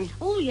the morning?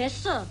 Oh, yes,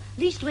 sir.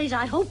 Leastways,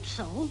 I hope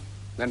so.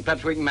 Then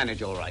perhaps we can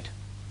manage all right.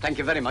 Thank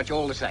you very much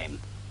all the same.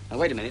 Now,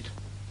 wait a minute.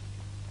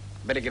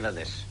 Better give her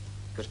this,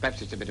 because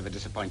perhaps it's a bit of a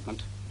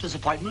disappointment.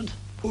 Disappointment?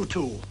 Who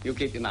to? You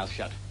keep your mouth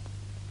shut.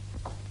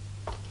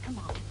 Come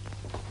on.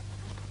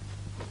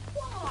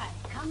 Why?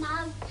 Come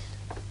out.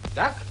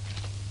 Duck?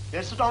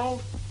 Yes, Sir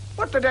Donald?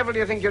 What the devil do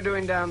you think you're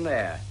doing down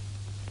there?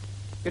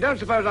 You don't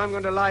suppose I'm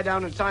going to lie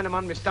down and sign 'em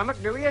on my stomach,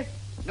 do you?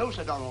 No,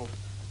 Sir Donald.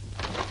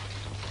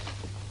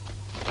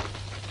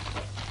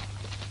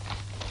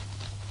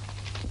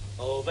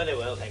 Oh, very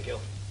well, thank you.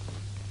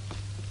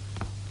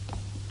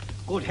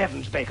 Good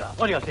heavens, Baker.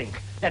 What do you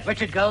think? That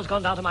wretched girl's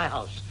gone down to my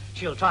house.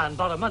 She'll try and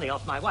borrow money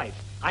off my wife.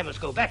 I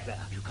must go back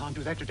there. You can't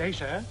do that today,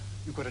 sir.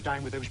 You've got to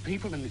dine with those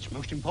people, and it's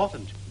most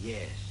important.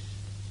 Yes.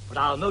 But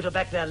I'll motor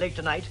back there late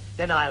tonight,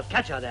 then I'll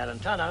catch her there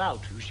and turn her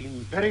out. You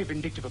seem very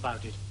vindictive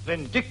about it.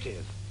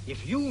 Vindictive?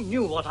 If you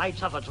knew what I'd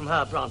suffered from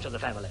her branch of the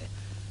family.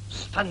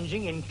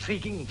 Sponging,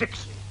 intriguing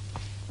vixen.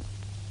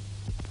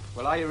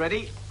 Well, are you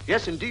ready?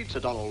 Yes, indeed, Sir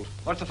Donald.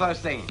 What's the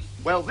first thing?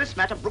 Well, this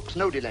matter brooks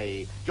no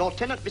delay. Your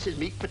tenant, Mrs.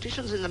 Meek,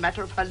 petitions in the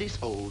matter of her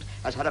leasehold,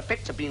 as her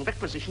effects are being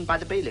requisitioned by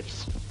the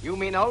bailiffs. You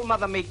mean old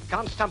Mother Meek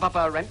can't stump up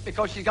her rent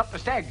because she's got the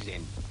stags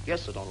in?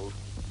 Yes, Sir Donald.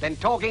 Then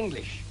talk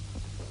English.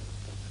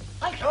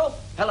 Uncle!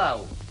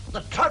 Hello.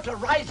 The trout are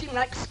rising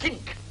like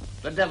skink.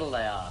 The devil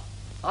they are.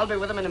 I'll be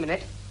with them in a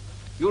minute.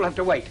 You'll have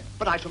to wait.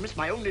 But I shall miss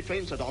my only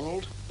train, Sir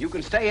Donald. You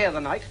can stay here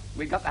the night.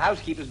 We've got the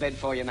housekeeper's bed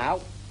for you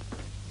now.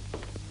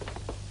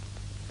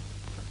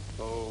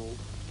 Oh.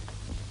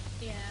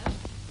 Yes.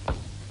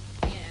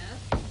 Yes.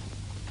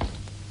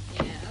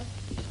 Yes.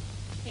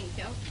 Thank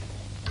you.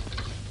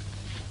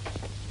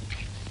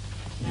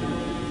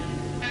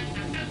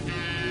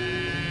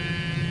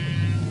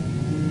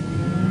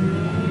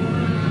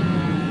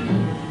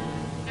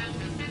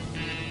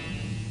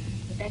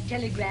 That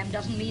telegram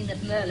doesn't mean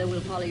that Merle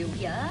will follow you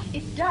here.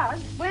 It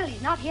does. Well,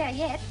 he's not here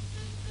yet.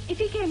 If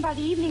he came by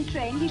the evening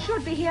train, he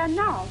should be here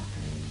now.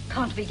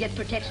 Can't we get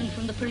protection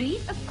from the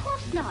police? Of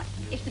course not.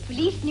 If the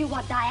police knew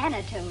what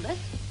Diana told us.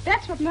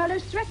 That's what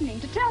Merlo's threatening,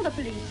 to tell the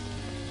police.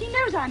 He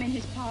knows I'm in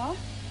his power.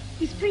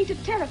 He's free to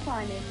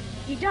terrify me.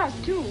 He does,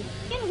 too.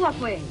 In what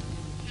way?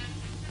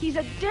 He's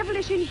a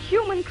devilish,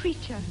 inhuman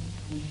creature.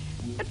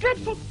 A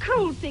dreadful,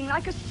 cold thing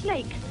like a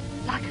snake.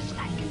 Like a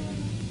snake.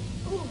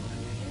 Ooh.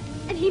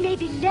 And he may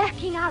be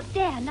lurking out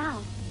there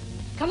now.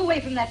 Come away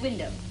from that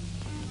window.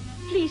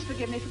 Please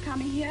forgive me for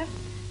coming here.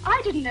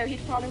 I didn't know he'd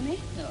follow me.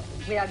 No,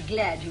 we are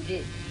glad you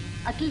did.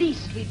 At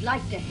least we'd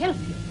like to help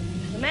you.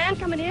 There's a man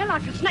coming here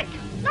like a snake.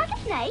 Like a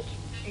snake?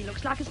 He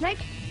looks like a snake.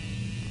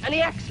 And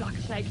he acts like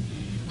a snake.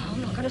 Oh,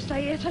 I'm not going to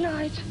stay here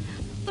tonight.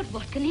 But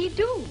what can he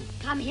do?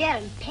 Come here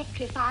and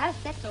petrify us,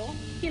 that's all.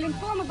 He'll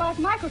inform about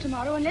Michael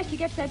tomorrow unless he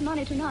gets that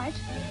money tonight.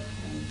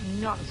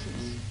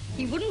 Nonsense.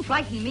 He wouldn't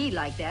frighten me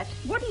like that.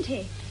 Wouldn't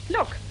he?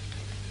 Look,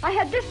 I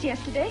had this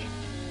yesterday.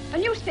 A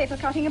newspaper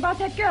cutting about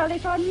that girl they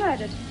found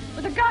murdered,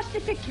 with a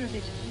ghastly picture of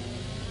it.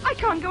 I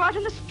can't go out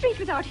in the street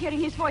without hearing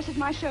his voice at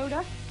my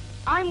shoulder.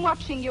 I'm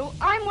watching you.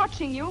 I'm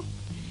watching you.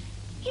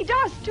 He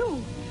does,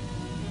 too.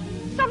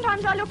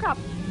 Sometimes I look up,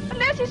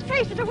 and there's his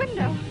face at a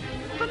window.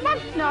 For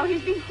months now,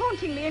 he's been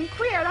haunting me in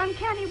queer,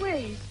 uncanny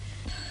ways.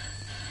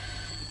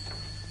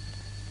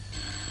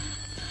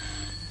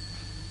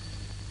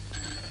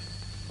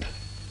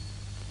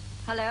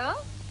 Hello?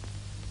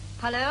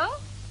 Hello?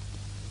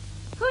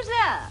 Who's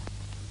there?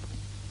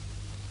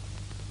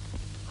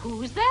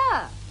 Who's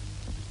there?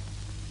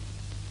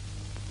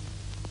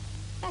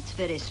 That's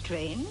very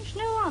strange.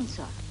 No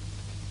answer.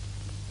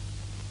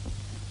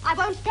 I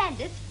won't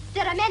stand it.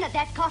 There are men at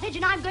that cottage,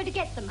 and I'm going to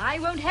get them. I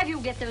won't have you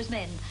get those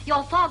men.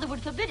 Your father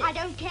would forbid it. I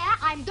don't care.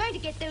 I'm going to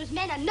get those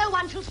men, and no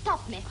one shall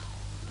stop me.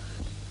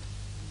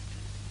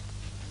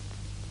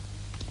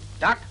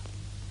 Doc?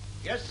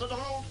 Yes, Sir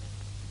Donald?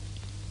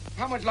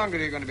 How much longer are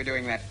you going to be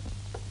doing that?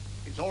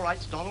 It's all right,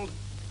 Sir Donald.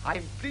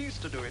 I'm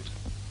pleased to do it.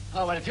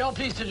 Oh, well, if you're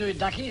pleased to do it,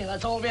 Ducky,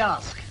 that's all we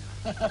ask.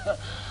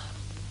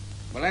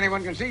 Well,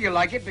 anyone can see you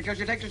like it because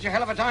you take such a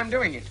hell of a time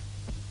doing it.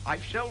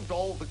 I've shelved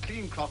all the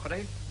clean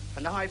crockery,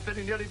 and now I've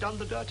very nearly done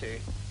the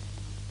dirty.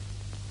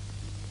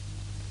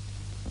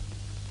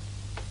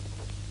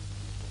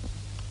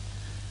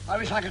 I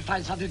wish I could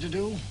find something to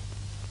do.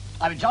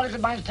 I would jolly good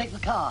mind to take the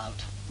car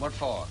out. What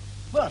for?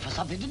 Well, for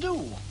something to do.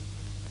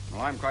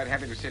 Well, I'm quite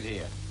happy to sit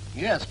here.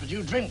 Yes, but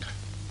you drink.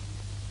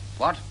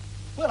 What?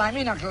 Well, I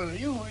mean, Uncle,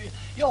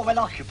 you're well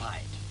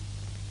occupied.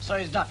 So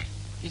is Duck.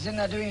 He's in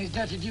there doing his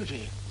dirty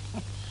duty.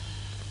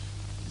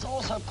 It's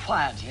all so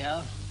quiet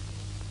here.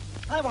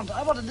 I want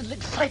a little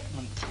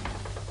excitement.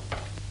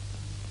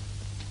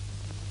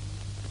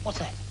 What's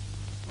that?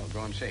 Well,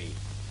 go and see.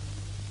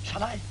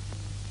 Shall I?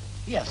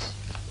 Yes.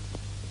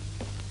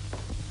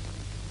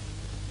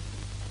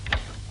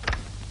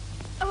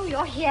 Oh,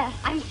 you're here.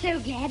 I'm so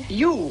glad.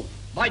 You?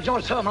 By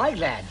George, so am I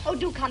glad. Oh,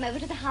 do come over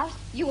to the house.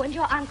 You and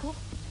your uncle.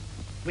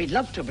 We'd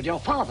love to, but your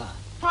father.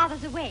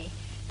 Father's away.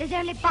 There's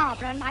only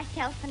Barbara and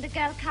myself and a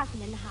girl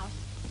cousin in the house.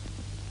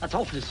 That's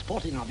awfully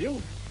sporting of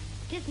you.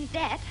 It isn't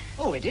that.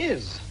 Oh, it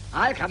is.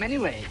 I'll come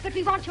anyway. But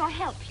we want your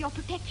help, your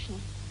protection.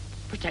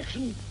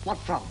 Protection? What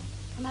from?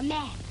 From a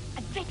man.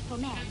 A dreadful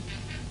man.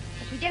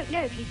 But we don't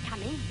know if he's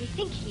coming. We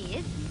think he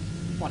is.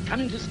 What,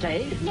 coming to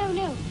stay? No,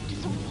 to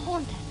sort of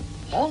haunt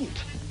us.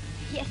 Haunt?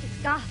 Yes,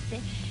 it's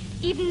ghastly.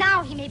 Even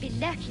now he may be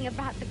lurking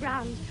about the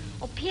grounds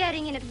or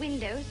peering in at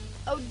windows.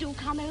 Oh, do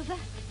come over.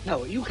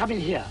 No, you come in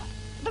here.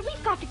 But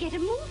we've got to get a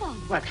move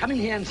on. Well, come in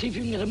here and see if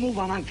you can get a move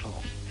on Uncle.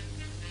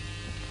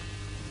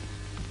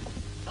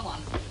 Come on.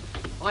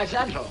 Why, it's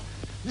Uncle.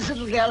 This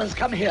little girl has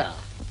come here.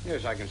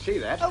 Yes, I can see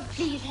that. Oh,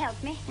 please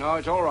help me. No,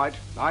 it's all right.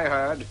 I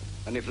heard.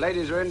 And if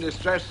ladies are in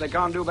distress, they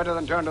can't do better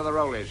than turn to the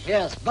rollies.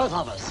 Yes, both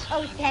of us.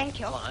 Oh, thank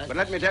you. But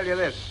let me tell you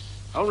this.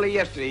 Only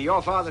yesterday,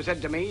 your father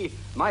said to me,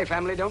 my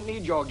family don't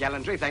need your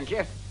gallantry, thank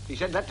you. He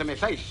said that to my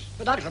face.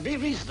 But, Uncle, be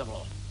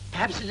reasonable.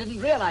 Perhaps he didn't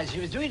realize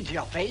he was doing it to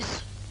your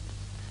face.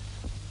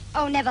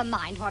 Oh, never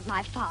mind what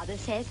my father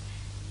says.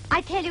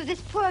 I tell you,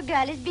 this poor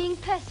girl is being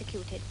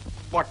persecuted.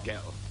 What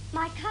girl?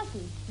 My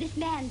cousin. This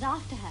man's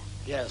after her.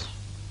 Yes.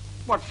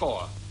 What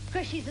for?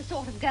 Because she's the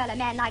sort of girl a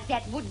man like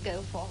that would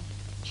go for.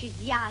 She's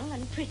young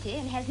and pretty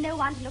and has no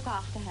one to look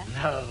after her.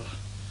 No.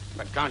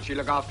 But can't she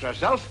look after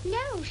herself?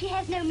 No, she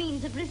has no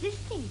means of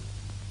resisting.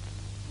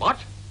 What?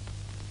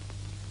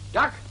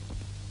 Duck?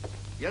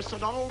 Yes, Sir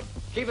Donald?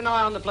 Keep an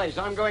eye on the place.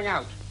 I'm going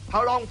out.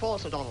 How long for,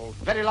 Sir Donald?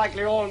 Very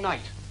likely all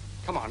night.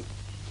 Come on.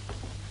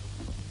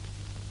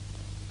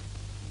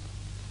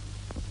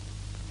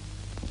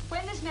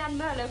 When this man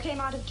Merlo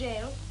came out of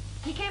jail,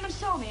 he came and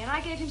saw me, and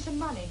I gave him some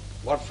money.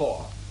 What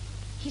for?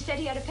 He said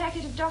he had a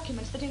packet of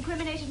documents that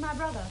incriminated my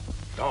brother.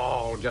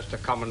 Oh, just a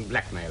common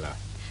blackmailer.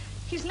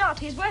 He's not.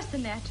 He's worse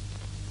than that.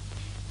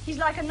 He's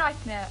like a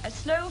nightmare, a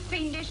slow,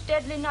 fiendish,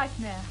 deadly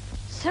nightmare.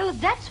 So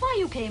that's why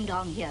you came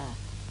down here,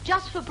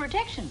 just for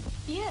protection?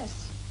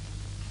 Yes.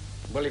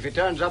 Well, if he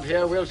turns up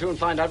here, we'll soon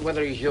find out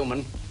whether he's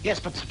human. Yes,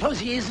 but suppose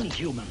he isn't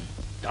human.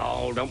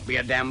 Oh, don't be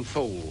a damn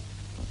fool.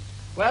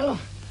 Well,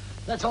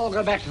 let's all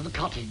go back to the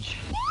cottage.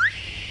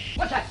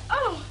 What's that?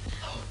 Oh!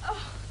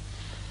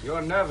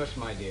 You're nervous,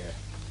 my dear.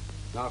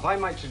 Now, if I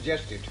might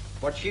suggest it,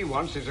 what she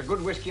wants is a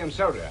good whiskey and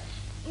soda.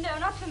 No,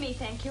 not for me,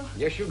 thank you.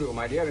 Yes, you do,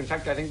 my dear. In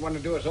fact, I think one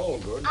would do us all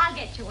good. I'll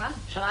get you one.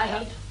 Shall I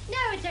help? No,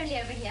 it's only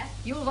over here.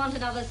 You'll want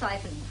another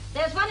siphon.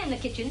 There's one in the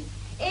kitchen.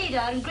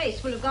 Ada and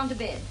Grace will have gone to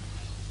bed.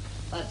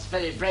 That's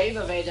very brave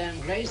of Ada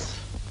and Grace.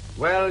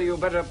 Well, you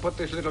better put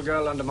this little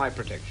girl under my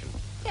protection.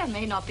 There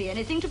may not be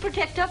anything to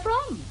protect her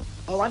from.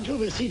 Oh, Uncle,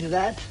 we'll see to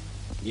that.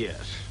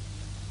 Yes.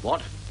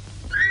 What?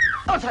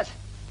 What's that?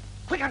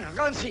 Quick, Uncle,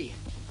 go and see.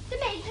 The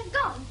maids have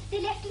gone.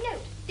 They left a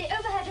note. They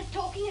overheard us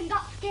talking and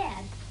got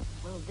scared.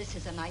 Well, this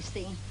is a nice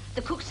thing.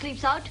 The cook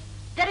sleeps out.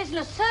 There isn't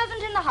a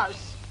servant in the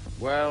house.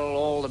 Well,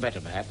 all the better,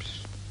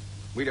 perhaps.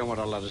 We don't want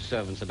a lot of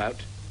servants about,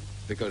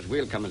 because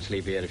we'll come and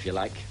sleep here if you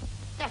like.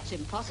 That's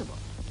impossible.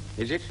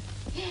 Is it?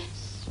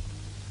 Yes.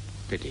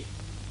 Pity.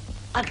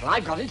 Uncle,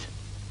 I've got it.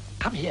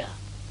 Come here.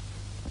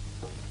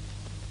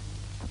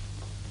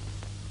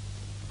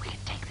 We can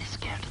take this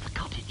girl to the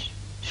cottage.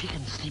 She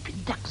can sleep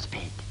in Duck's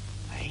bed.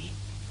 Eh?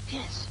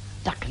 Yes,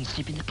 Duck can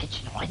sleep in the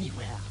kitchen or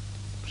anywhere.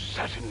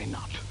 Certainly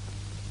not.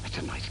 That's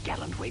a nice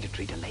gallant way to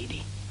treat a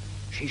lady.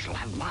 She shall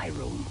have my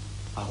room.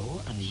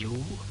 Oh, and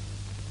you?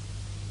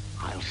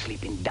 I'll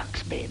sleep in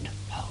Duck's bed.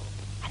 Oh,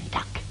 and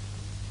Duck?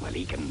 Well,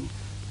 he can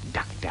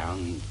duck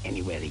down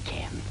anywhere he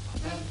can.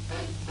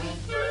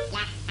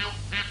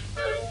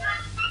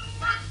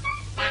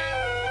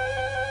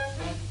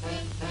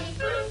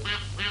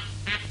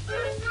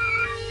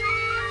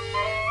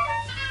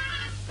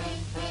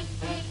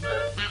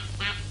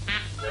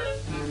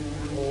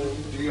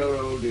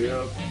 Oh,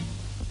 dear.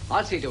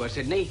 I'll see to her,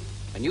 Sidney.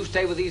 And you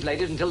stay with these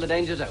ladies until the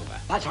danger's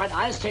over. That's right,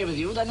 I'll stay with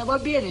you, then there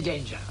won't be any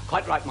danger.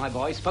 Quite right, my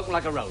boy. Spoken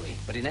like a roly.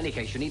 But in any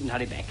case, you needn't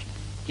hurry back.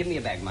 Give me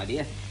a bag, my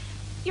dear.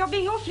 You're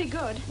being awfully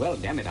good. Well,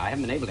 damn it, I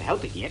haven't been able to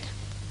help it yet.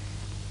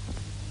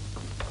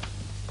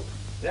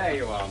 There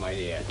you are, my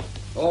dear.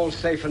 All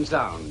safe and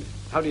sound.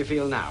 How do you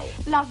feel now?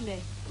 Lovely.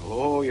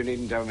 Oh, you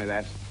needn't tell me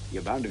that.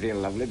 You're bound to feel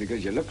lovely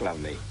because you look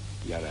lovely.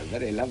 You're a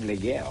very lovely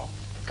girl.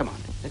 Come on,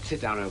 let's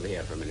sit down over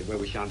here for a minute where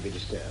we shan't be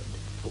disturbed.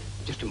 Oh,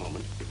 just a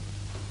moment.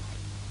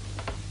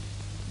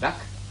 Duck?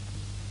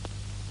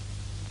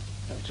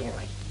 No, it's all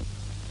right.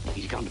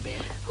 He's gone to bed.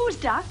 Who's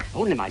Duck?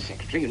 Only my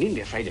secretary. You needn't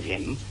be afraid of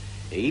him.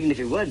 Even if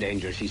he were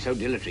dangerous, he's so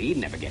dilatory, he'd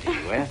never get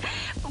anywhere.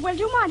 Well,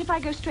 do you mind if I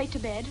go straight to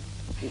bed?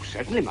 Oh,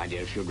 certainly, my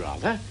dear, if you'd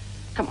rather.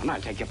 Come on,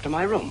 I'll take you up to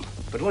my room.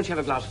 But won't you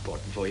have a glass of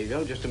port before you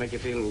go, just to make you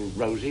feel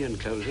rosy and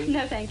cozy?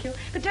 No, thank you.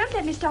 But don't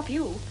let me stop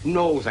you.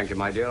 No, thank you,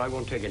 my dear. I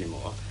won't take any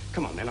more.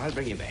 Come on, then. I'll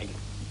bring your bag.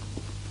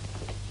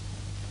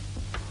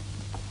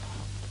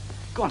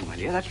 Go on, my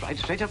dear. That's right.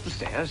 Straight up the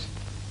stairs.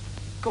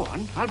 Go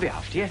on. I'll be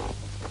after you.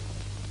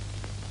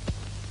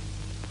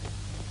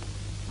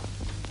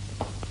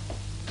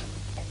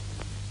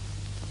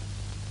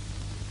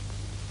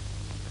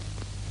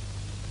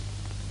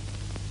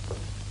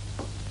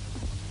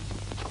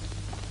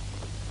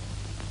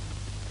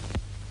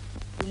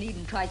 You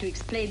needn't try to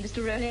explain,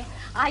 Mr. Rowley.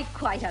 I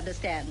quite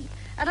understand.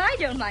 And I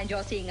don't mind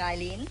your seeing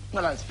Eileen.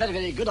 Well, that's very,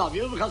 very good of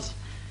you, because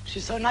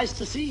she's so nice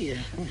to see.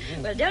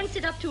 Well, don't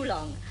sit up too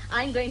long.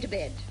 I'm going to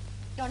bed.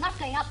 You're not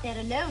going up there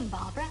alone,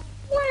 Barbara.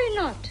 Why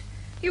not?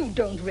 You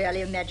don't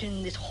really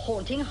imagine this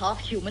haunting,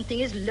 half-human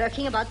thing is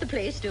lurking about the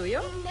place, do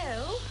you?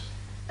 No,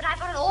 but I've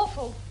got an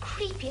awful,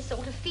 creepy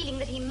sort of feeling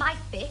that he might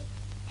be.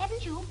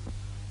 Haven't you?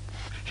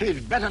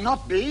 He'd better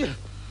not be.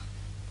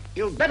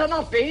 You'd better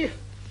not be.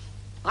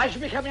 I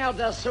shall be coming out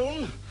there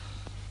soon.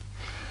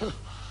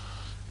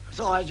 It's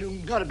all right, you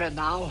can go to bed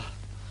now.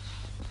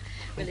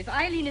 Well, if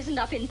Eileen isn't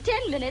up in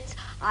 10 minutes,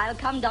 I'll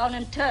come down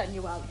and turn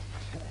you out.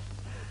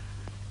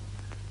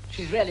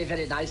 She's really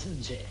very nice,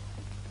 isn't she?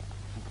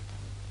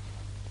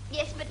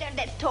 Yes, but don't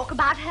let's talk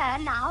about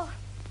her now.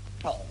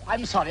 Oh,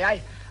 I'm sorry.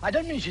 I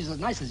don't mean she's as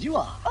nice as you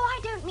are. Oh,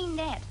 I don't mean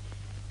that.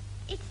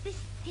 It's this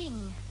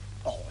thing.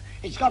 Oh,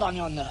 it's got on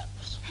your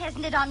nerves.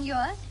 Hasn't it on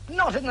yours?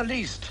 Not in the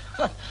least.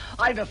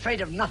 I'm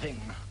afraid of nothing.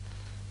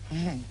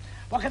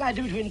 What can I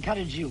do to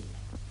encourage you?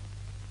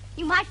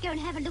 You might go and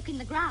have a look in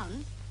the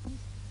grounds.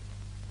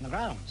 In the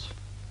grounds?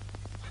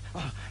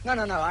 Oh, no.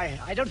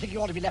 I don't think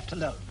you ought to be left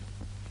alone.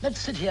 Let's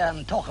sit here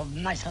and talk of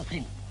nicer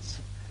things.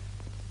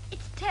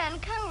 It's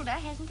turned colder,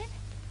 hasn't it?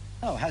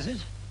 Oh, has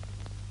it?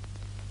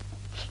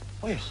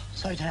 Oh, yes,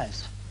 so it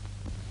has.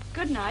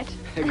 Good night.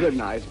 Good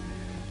night.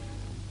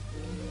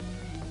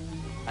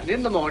 And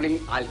in the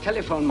morning, I'll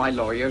telephone my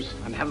lawyers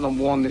and have them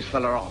warn this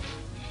fella off.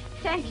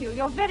 Thank you.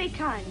 You're very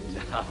kind.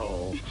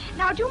 Oh,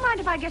 Now, do you mind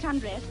if I get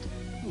undressed?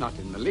 not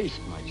in the least,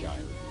 my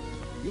child.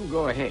 You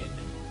go ahead.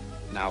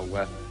 Now,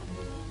 let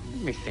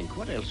me think.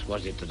 What else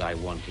was it that I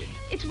wanted?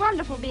 It's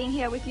wonderful being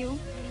here with you.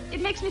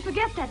 It makes me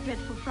forget that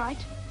dreadful fright.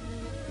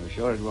 I'm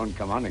sure it won't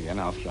come on again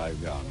after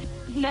I've gone.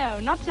 No,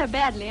 not so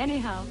badly,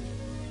 anyhow.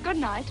 Good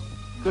night.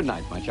 Good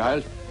night, my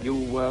child. You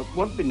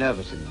won't be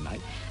nervous in the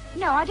night.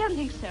 No, I don't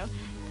think so.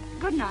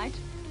 Good night.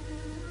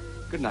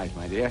 Good night,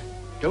 my dear.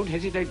 Don't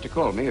hesitate to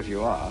call me if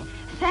you are.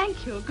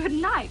 Thank you. Good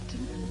night.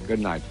 Good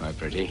night, my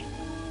pretty.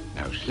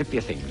 Now, slip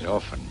your things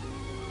off and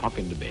hop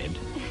into bed.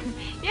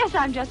 Yes,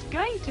 I'm just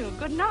going to.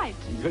 Good night.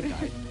 Good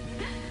night.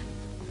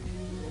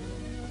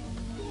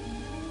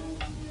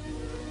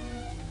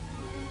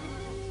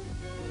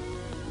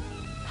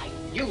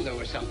 I knew there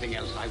was something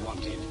else I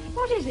wanted.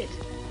 What is it?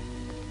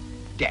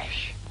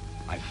 Dash.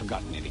 I've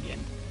forgotten it again.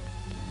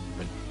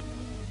 But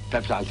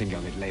perhaps I'll think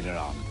of it later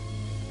on.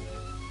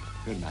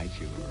 Good night,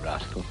 you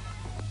rascal.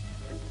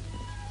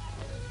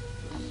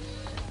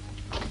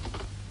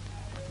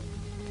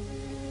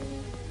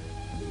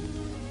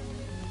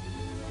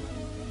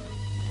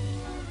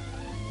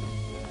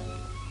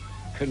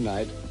 Good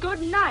night.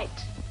 Good night.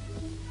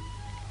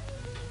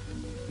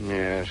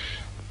 Yes.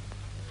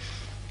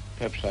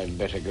 Perhaps I'd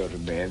better go to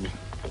bed.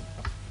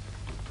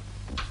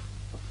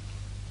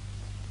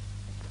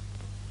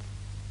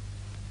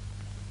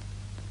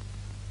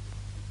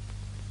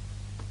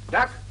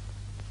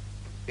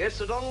 Yes,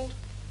 Sir Donald?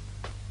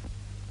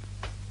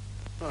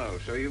 Oh,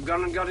 so you've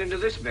gone and got into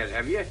this bed,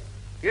 have you?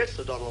 Yes,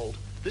 Sir Donald.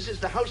 This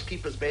is the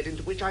housekeeper's bed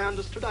into which I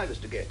understood I was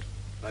to get.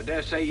 I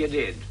dare say you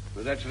did,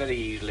 but that's very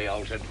easily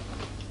altered.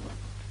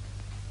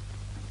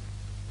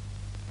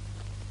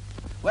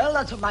 Well,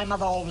 that's what my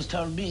mother always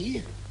told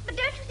me. But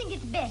don't you think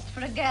it's best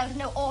for a girl to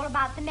know all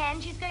about the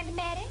man she's going to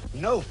marry?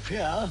 No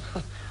fear.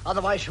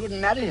 Otherwise she wouldn't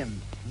marry him.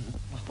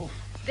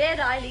 Bed,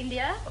 Eileen,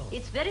 dear.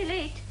 It's very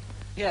late.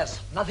 Yes,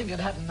 nothing can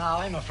happen now,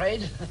 I'm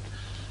afraid.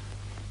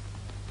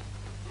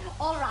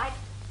 All right.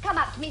 Come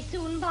up to me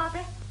soon,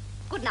 Barbara.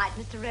 Good night,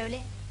 Mr.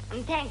 Rowley.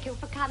 And thank you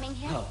for coming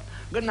here. Oh,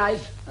 good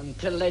night,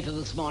 until later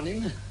this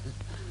morning.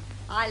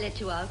 I'll let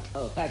you out.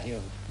 Oh, thank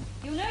you.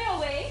 You know your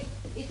way.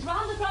 It's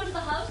round the front of the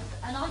house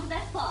and onto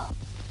that path.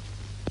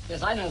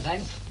 Yes, I know,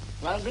 thanks.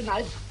 Well, good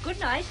night. Good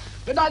night.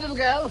 Good night, little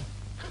girl.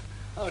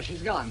 Oh,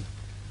 she's gone.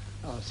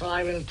 Oh, so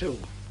I will too.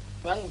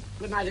 Well,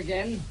 good night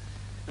again,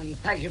 and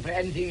thank you for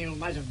anything you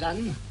might have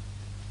done.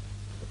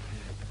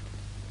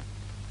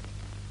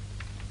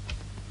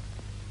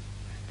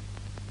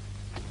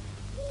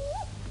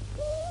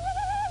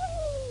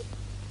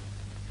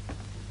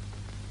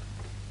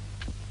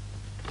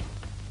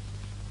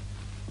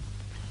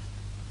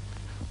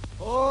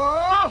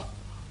 Oh!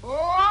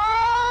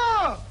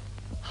 Oh!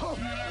 Oh!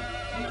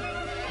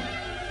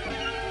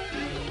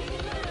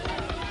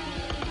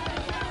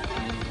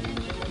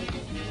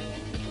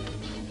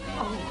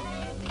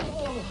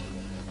 Oh.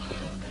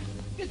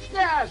 It's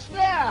there, it's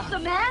there. The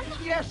man?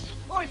 Yes.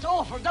 Oh, it's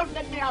awful. Don't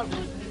let me out.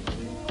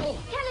 Oh.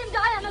 Tell him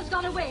Diana's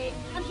gone away,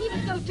 and he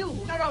must go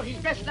too. No, no, he's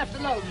best left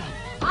alone.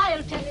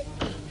 I'll tell him.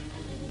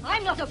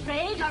 I'm not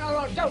afraid. No,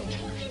 no, no, don't.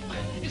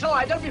 It's all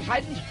right. Don't be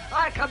frightened.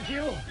 I'll come to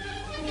you.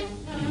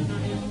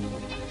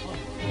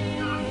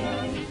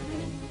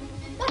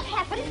 What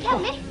happened? Tell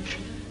me.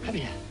 Come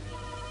here.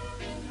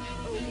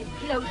 Only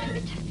blow to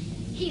it.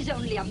 He's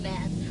only a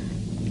man.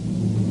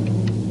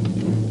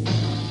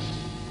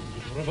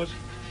 Robert?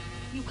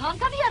 You can't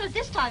come here at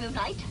this time of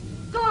night.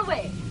 Go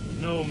away.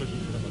 No,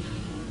 Mrs. Robert.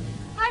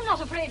 I'm not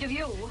afraid of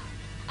you.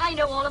 I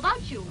know all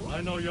about you.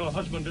 I know your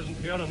husband isn't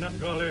here and that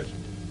girl is.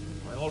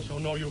 I also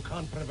know you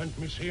can't prevent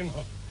me seeing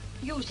her.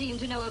 You seem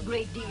to know a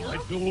great deal. I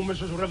do,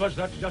 Mrs. Rivers.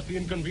 That's just the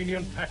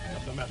inconvenient fact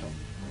of the matter.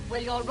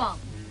 Well, you're wrong.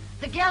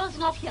 The girl's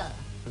not here.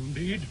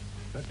 Indeed.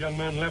 That young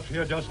man left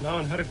here just now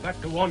and hurried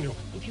back to warn you.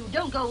 If you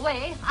don't go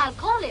away, I'll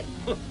call him.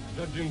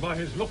 Judging by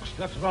his looks,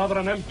 that's rather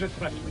an empty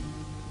threat.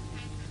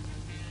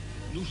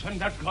 You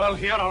send that girl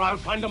here or I'll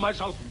find her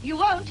myself. You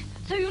won't,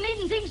 so you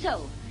needn't think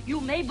so.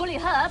 You may bully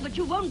her, but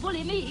you won't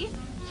bully me,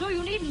 so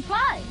you needn't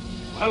try.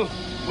 Well,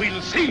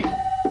 we'll see.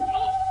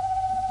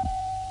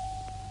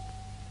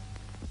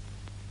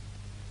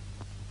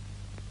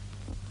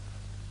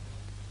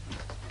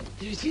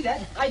 Did you see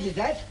that? I did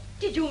that.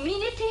 Did you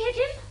mean it to hit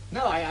him?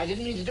 No, I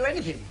didn't mean to do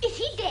anything. Is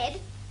he dead?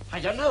 I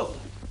don't know.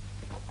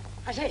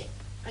 I say,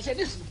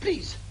 listen,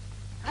 please.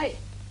 Hey,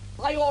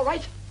 are you all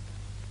right?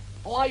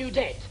 Or are you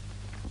dead?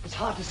 It's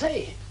hard to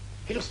say.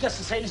 He looks just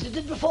the same as he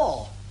did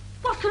before.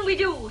 What can we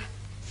do?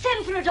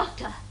 Send for a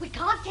doctor. We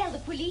can't tell the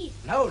police.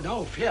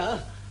 No,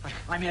 fear.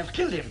 I may have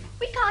killed him.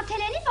 We can't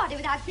tell anybody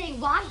without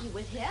saying why he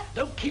was here.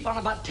 Don't keep on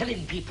about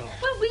telling people.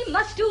 Well, we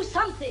must do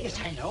something. Yes,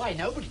 I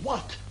know, but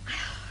what?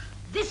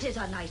 This is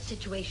a nice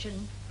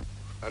situation.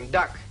 And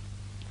Duck.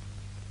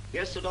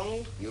 Yes, Sir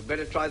Donald? You'd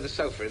better try the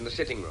sofa in the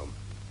sitting room.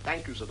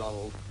 Thank you, Sir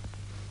Donald.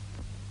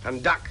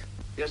 And Duck.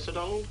 Yes, Sir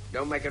Donald?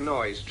 Don't make a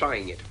noise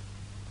trying it.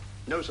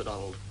 No, Sir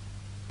Donald.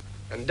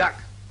 And Duck.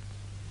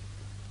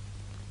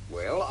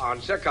 Well,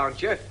 answer, can't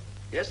you?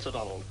 Yes, Sir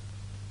Donald.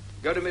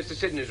 Go to Mr.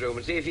 Sidney's room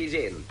and see if he's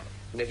in.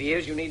 And if he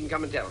is, you needn't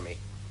come and tell me.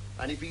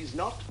 And if he's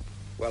not?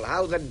 Well,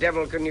 how the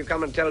devil can you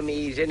come and tell me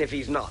he's in if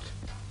he's not?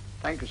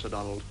 Thank you, Sir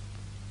Donald.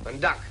 And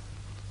Duck.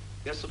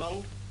 Yes, Sir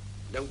Donald?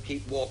 Don't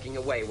keep walking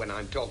away when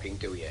I'm talking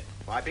to you.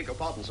 I beg your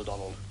pardon, Sir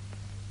Donald.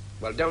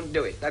 Well, don't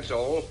do it, that's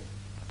all.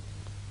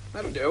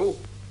 That'll do.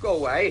 Go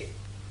away.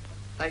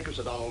 Thank you,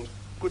 Sir Donald.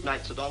 Good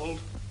night, Sir Donald.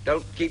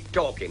 Don't keep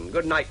talking.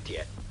 Good night to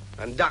you.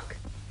 And Duck.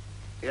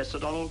 Yes, Sir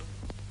Donald?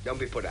 Don't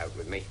be put out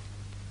with me.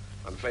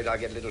 I'm afraid I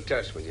get a little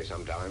terse with you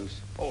sometimes.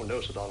 Oh,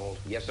 no, Sir Donald.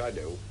 Yes, I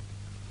do.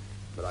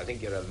 But I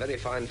think you're a very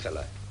fine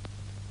fella.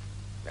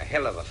 A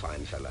hell of a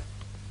fine fella.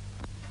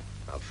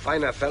 A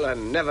finer fella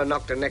never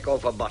knocked a neck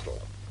off a bottle.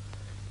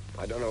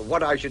 I don't know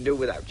what I should do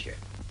without you.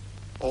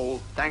 Oh,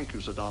 thank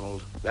you, Sir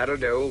Donald. That'll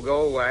do.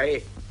 Go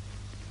away.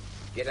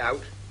 Get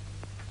out.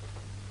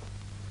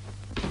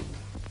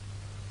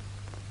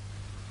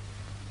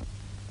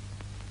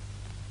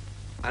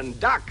 And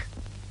Duck.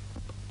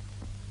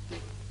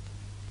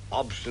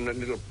 Obstinate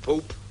little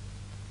poop.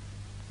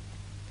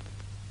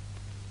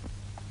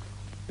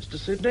 Mr.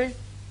 Sidney?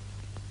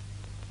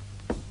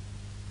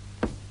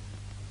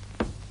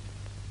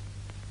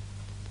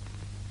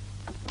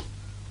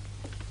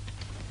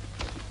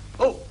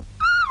 Oh!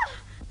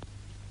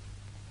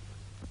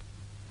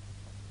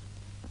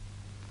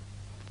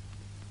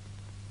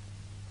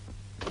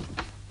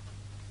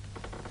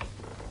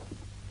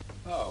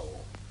 Oh.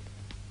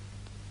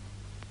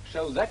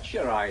 So that's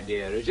your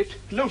idea, is it?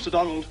 No, Sir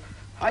Donald.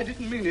 I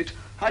didn't mean it.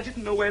 I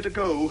didn't know where to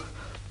go.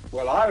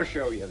 Well, I'll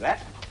show you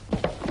that.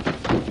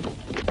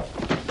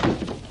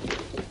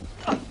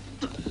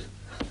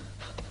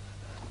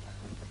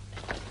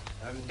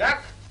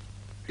 Duck?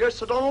 Yes,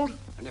 Sir Donald?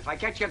 And if I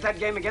catch you at that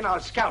game again, I'll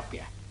scalp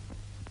you.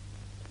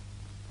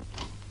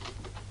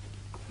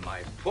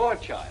 My poor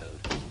child.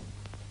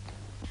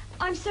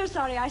 I'm so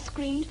sorry I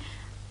screamed.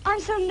 I'm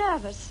so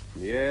nervous.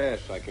 Yes,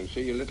 I can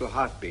see your little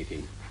heart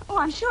beating. Oh,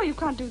 I'm sure you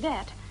can't do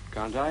that.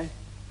 Can't I?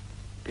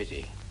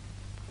 Pity.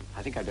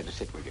 I think I'd better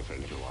sit with you for a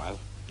little while.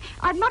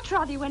 I'd much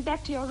rather you went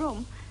back to your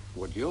room.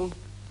 Would you?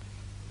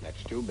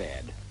 That's too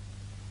bad.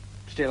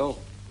 Still,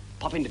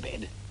 pop into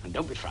bed and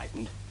don't be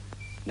frightened.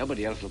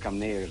 Nobody else will come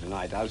near you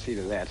tonight. I'll see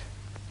to that.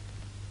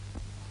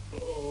 Do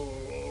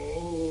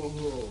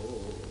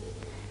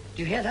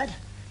you hear that?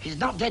 He's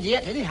not dead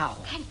yet, anyhow.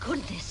 Thank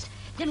goodness.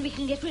 Then we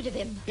can get rid of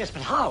him. Yes,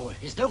 but how?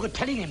 It's no good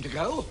telling him to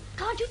go.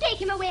 Can't you take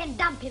him away and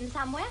dump him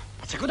somewhere?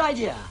 That's a good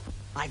idea.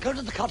 I go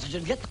to the cottage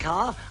and get the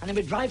car, and then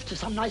we drive to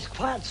some nice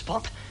quiet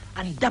spot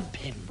and dump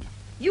him.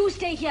 You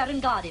stay here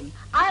and guard him.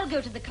 I'll go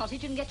to the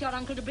cottage and get your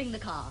uncle to bring the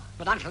car.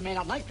 But Uncle may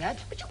not like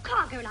that. But you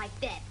can't go like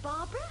that,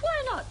 Barbara.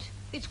 Why not?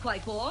 It's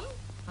quite warm.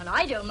 And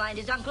I don't mind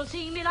his uncle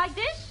seeing me like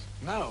this.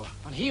 No,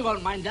 and he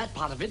won't mind that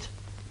part of it.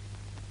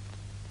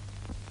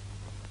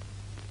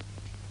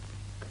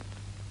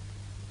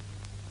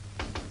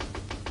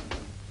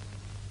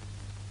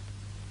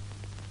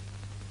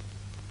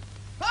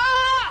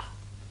 Ah!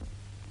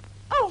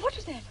 Oh, what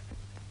was that?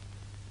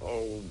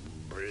 Oh,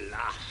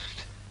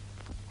 blast.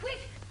 Quick!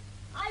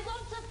 I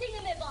want the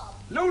thingamabob.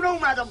 No,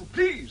 madam,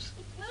 please.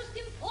 It's most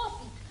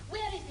important.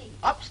 Where is he?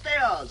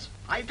 Upstairs.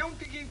 I don't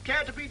think he'd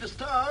care to be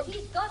disturbed.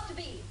 He's got to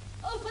be.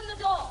 Open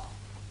the door.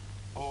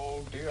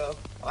 Oh, dear.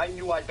 I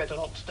knew I'd better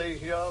not stay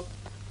here.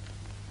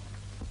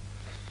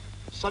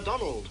 Sir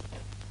Donald.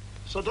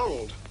 Sir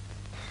Donald.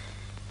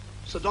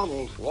 Sir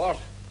Donald. What?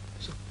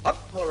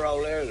 Up the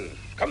rollers.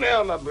 Come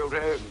here, my beauty.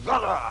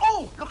 Got her.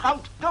 Oh, look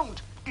out.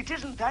 Don't. It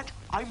isn't that.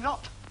 I'm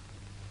not.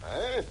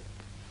 Eh?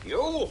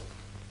 You?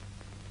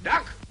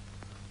 Duck?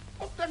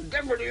 What the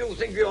devil do you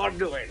think you're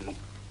doing?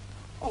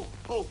 Oh.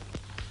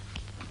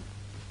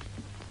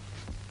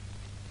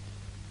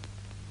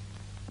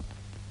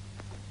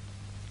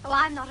 Oh,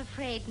 I'm not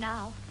afraid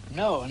now.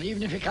 No, and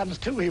even if he comes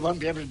to, he won't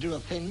be able to do a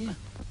thing.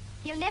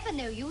 He'll never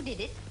know you did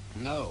it.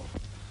 No.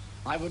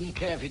 I wouldn't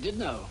care if he did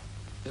know.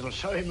 It'll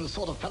show him the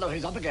sort of fellow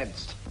he's up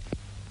against.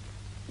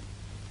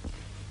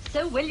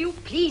 So will you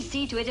please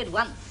see to it at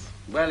once?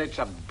 Well, it's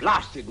a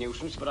blasted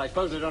nuisance, but I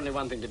suppose there's only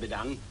one thing to be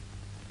done.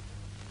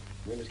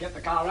 We must get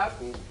the car out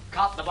and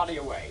cart the body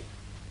away.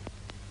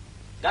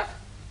 Duck?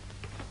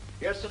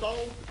 Yes, Sir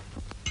Donald?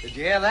 Did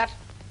you hear that?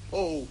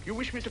 Oh, you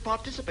wish me to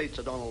participate,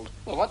 Sir Donald?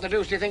 Well, what the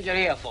deuce do you think you're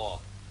here for?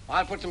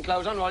 I'll put some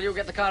clothes on while you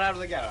get the car out of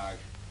the garage.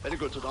 Very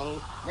good, Sir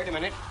Donald. Wait a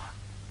minute.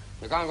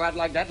 You can't go out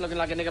like that, looking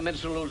like a nigger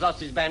minstrel who's lost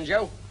his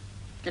banjo.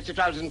 Get your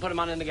trousers and put them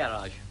on in the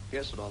garage.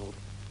 Yes, Sir Donald.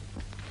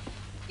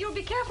 You'll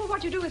be careful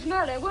what you do with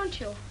Merle,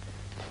 won't you?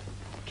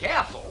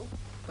 Careful?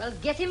 Well,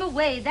 get him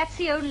away. That's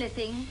the only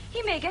thing.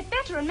 He may get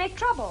better and make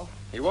trouble.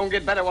 He won't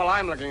get better while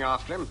I'm looking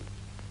after him.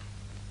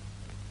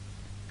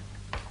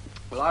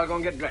 Well, I'll go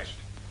and get dressed.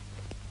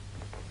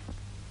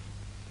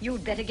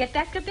 You'd better get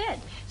back to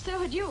bed. So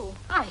had you.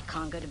 I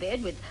can't go to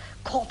bed with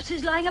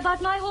corpses lying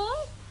about my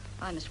hall.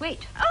 I must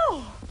wait.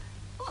 Oh!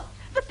 What?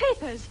 The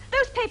papers.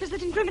 Those papers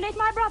that incriminate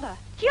my brother.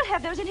 He'll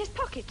have those in his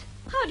pocket.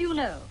 How do you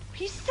know?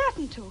 He's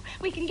certain to.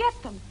 We can get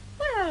them.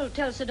 Well,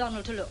 tell Sir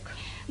Donald to look.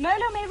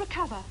 Merlo may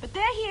recover, but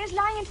there he is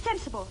lying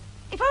insensible.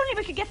 If only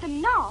we could get them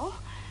now.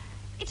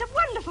 It's a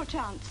wonderful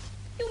chance.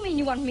 You mean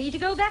you want me to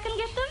go back and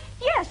get them?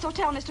 Yes, or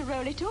tell Mr.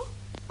 Rowley to.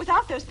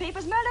 Without those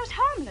papers, Merlo's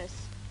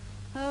harmless.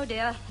 Oh,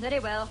 dear. Very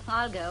well.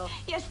 I'll go.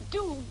 Yes,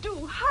 do.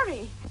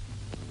 Hurry.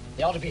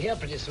 They ought to be here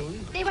pretty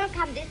soon. They won't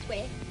come this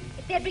way.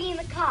 If they're bringing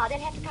the car, they'll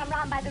have to come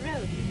round by the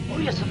road. Oh,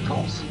 yes, of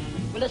course.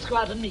 Well, let's go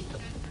out and meet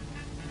them.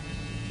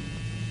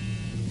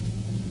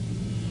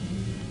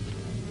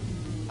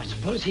 I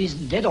suppose he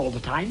isn't dead all the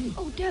time.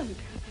 Oh, don't.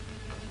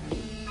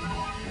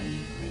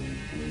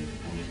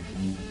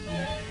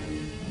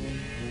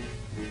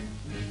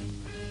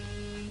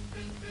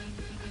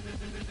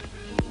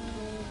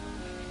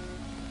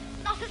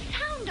 Not a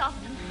sound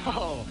of them.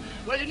 Oh,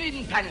 well, you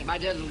needn't panic, my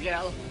dear little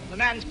girl. The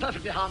man's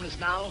perfectly harmless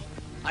now.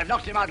 I've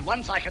knocked him out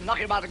once, I can knock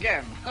him out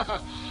again.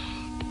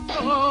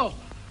 Oh!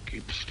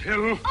 Keep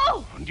still.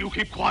 Oh! And you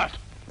keep quiet.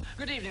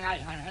 Good evening.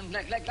 I'm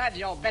glad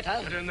you're better.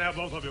 Get in there,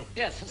 both of you.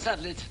 Yes,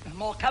 certainly. It's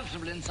more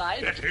comfortable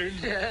inside. Get in.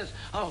 Yes.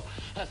 Oh,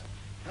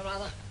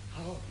 rather.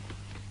 Oh.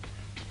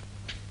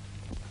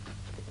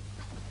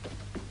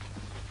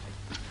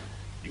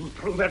 You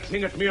threw that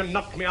thing at me and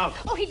knocked me out.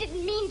 Oh, he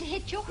didn't mean to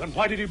hit you. Then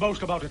why did he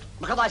boast about it?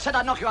 Because I said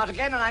I'd knock you out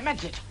again, and I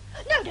meant it.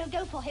 No, don't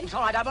go for him. It's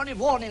all right. I'm only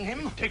warning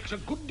him. It takes a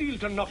good deal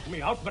to knock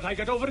me out, but I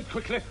get over it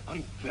quickly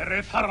and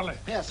very thoroughly.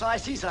 Yes, so I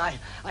see, sir.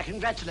 I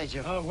congratulate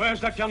you. Where's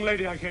that young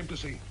lady I came to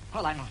see?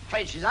 Well, I'm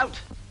afraid she's out.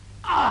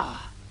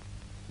 Ah!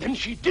 Then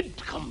she did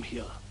come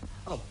here.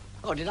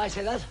 Oh, did I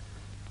say that?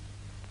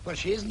 Well,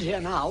 she isn't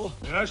here now.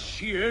 Yes,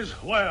 she is.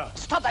 Where?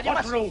 Stop that.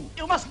 What room?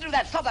 You mustn't do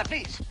that. Stop that,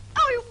 please.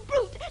 Oh, you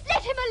brute!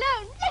 Let him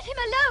alone! Let him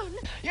alone!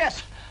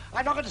 Yes,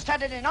 I'm not going to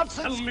stand any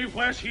nonsense. Tell me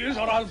where she is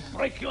or I'll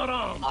break your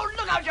arm. Oh,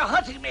 look out, you're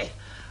hurting me.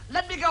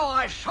 Let me go.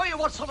 I'll show you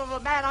what sort of a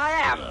man I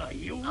am.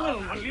 You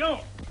will you?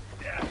 Are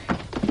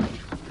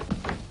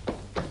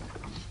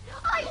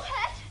you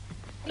hurt?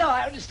 No,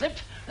 I only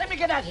slipped. Let me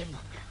get at him.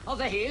 Oh,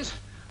 there he is.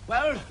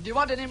 Well, do you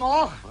want any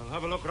more? I'll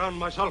have a look round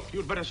myself.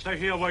 You'd better stay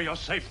here where you're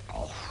safe.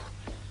 Oh,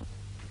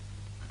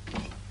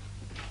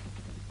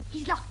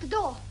 He's locked the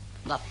door.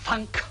 the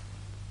thunk.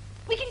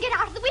 We can get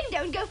out of the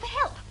window and go for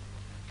help.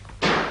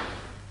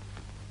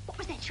 What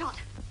was that shot?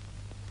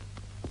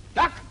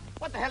 Duck,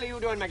 what the hell are you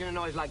doing making a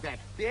noise like that?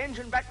 The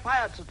engine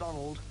backfired, Sir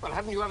Donald. Well,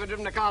 haven't you ever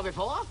driven a car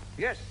before?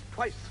 Yes,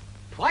 twice.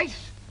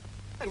 Twice?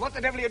 And what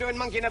the devil are you doing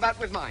monkeying about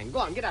with mine? Go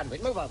on, get out of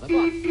it. Move over. Go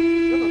on. Don't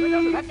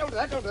do that. Don't do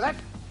that. Don't do that.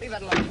 Leave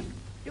that alone.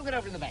 You get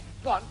over in the back.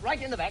 Go on,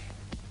 right in the back.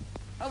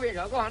 Over you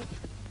go. Go on.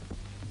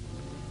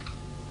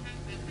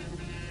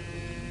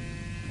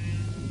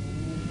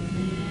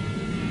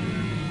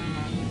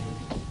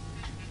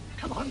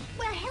 Come on.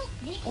 Well, help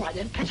me. All right,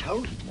 then, catch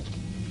hold.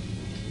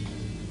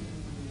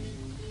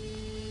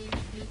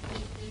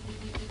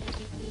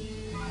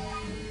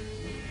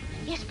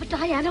 Yes, but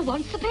Diana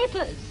wants the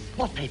papers.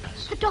 What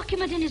papers? The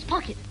document in his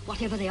pocket,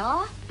 whatever they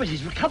are. But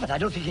he's recovered. I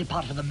don't think he'll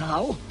part with them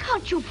now.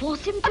 Can't you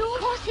force him to? Of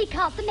course he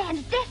can't. The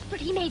man's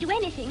desperate. He may do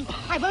anything.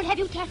 I won't have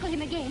you tackle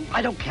him again.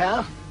 I don't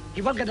care.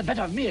 He won't get the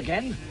better of me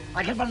again.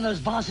 I get one of those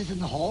vases in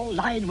the hall,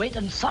 lie in wait,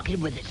 and sock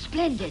him with it.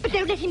 Splendid. But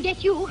don't let him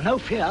get you. No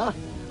fear.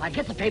 I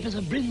get the papers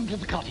and bring them to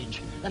the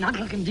cottage. Then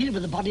Uncle can deal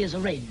with the body as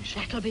arranged.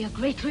 That'll be a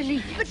great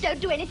relief. But don't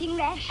do anything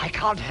rash. I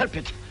can't help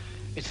it.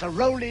 It's the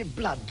roly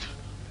blood.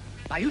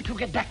 Now, you two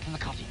get back to the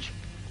cottage.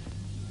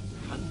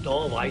 Front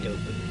door wide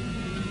open.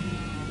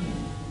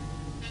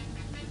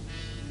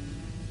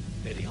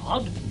 Very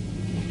odd.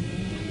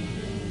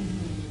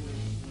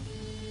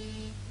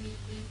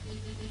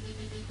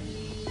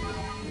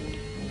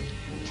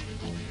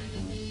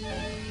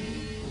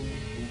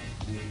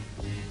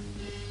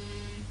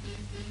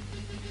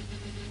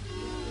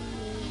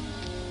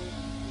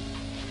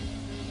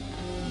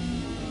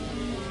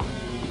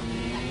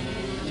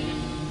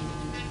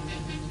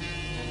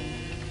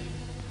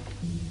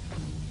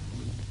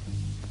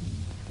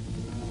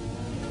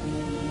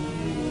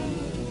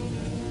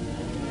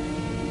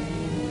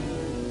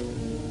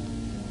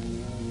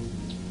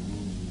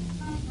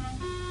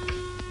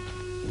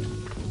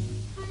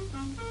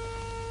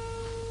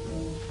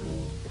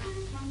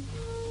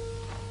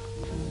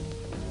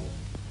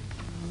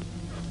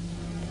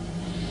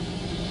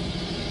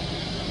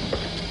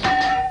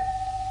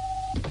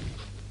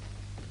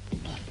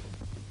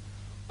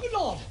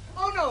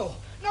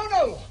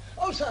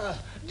 Sir,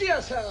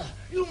 dear sir,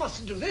 you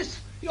mustn't do this.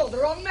 You're the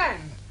wrong man.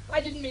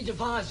 I didn't mean to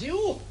vase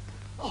you.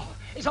 Oh,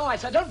 it's all right,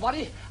 sir. Don't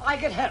worry. I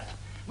get help.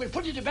 We'll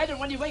put you to bed, and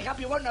when you wake up,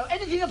 you won't know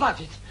anything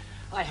about it.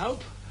 I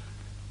hope.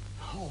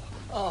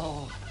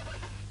 Oh,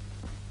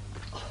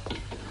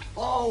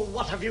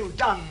 what have you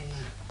done?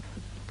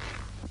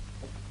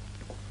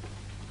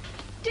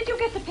 Did you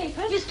get the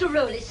papers? Mr.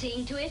 Rowley's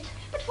seeing to it.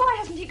 But why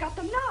hasn't he got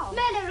them now?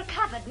 Merlo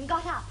recovered and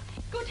got up.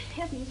 Good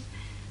heavens.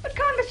 But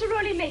can't Mr.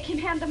 Rowley make him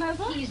hand them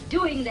over? He's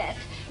doing that.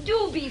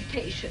 Do be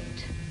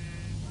patient.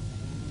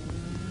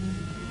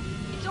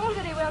 It's all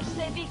very well to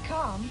say be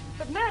calm,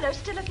 but Merlo's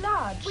still at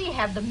large. We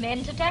have the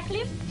men to tackle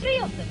him, 3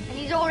 of them. And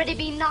he's already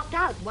been knocked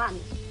out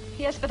once.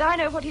 Yes, but I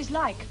know what he's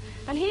like,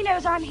 and he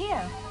knows I'm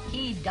here.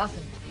 He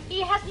doesn't.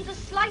 He hasn't the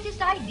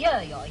slightest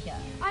idea you're here.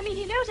 I mean,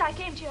 he knows I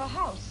came to your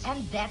house.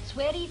 And that's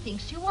where he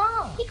thinks you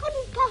are. He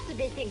couldn't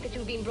possibly think that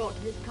you've been brought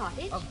to this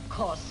cottage. Of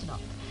course not.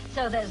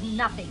 So there's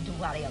nothing to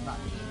worry about.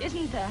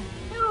 Isn't there?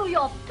 No,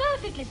 you're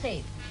perfectly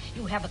safe.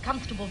 You have a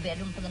comfortable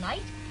bedroom for the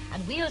night,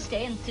 and we'll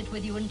stay and sit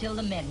with you until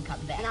the men come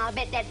back. And I'll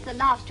bet that's the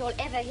last you'll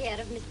ever hear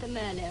of Mr.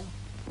 Merlo.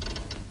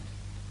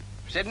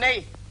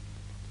 Sydney?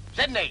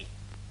 Sydney!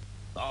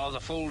 Oh, the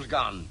fool's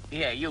gone.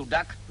 Here, you,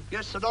 Duck.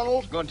 Yes, Sir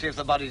Donald? Go and see if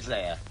the body's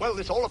there. Well,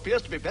 this all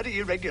appears to be very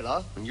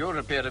irregular. And you'll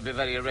appear to be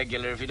very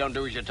irregular if you don't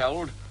do as you're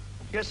told.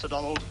 Yes, Sir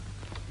Donald.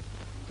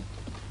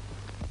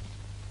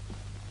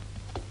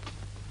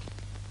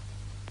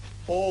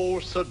 Oh,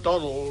 Sir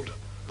Donald.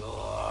 Go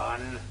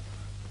on.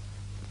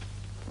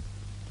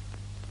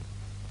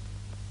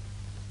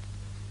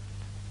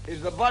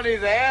 Is the body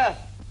there?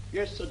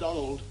 Yes, Sir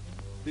Donald.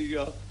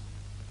 The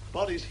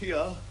body's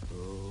here.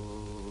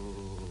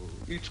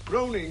 It's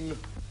groaning.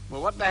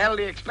 Well, what the hell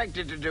do you expect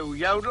it to do,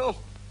 yodel?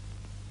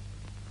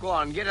 Go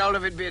on, get hold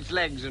of it by its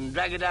legs and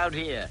drag it out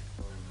here.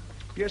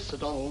 Yes, Sir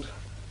Donald.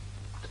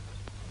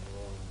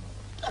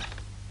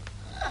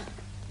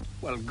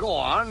 Well, go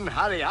on,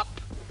 hurry up.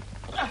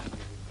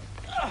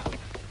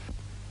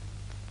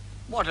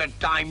 What a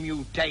time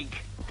you take.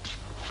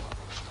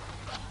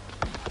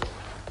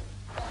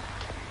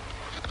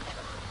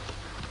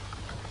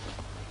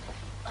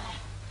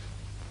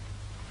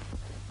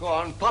 Go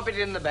on, pop it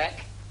in the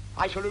back.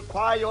 I shall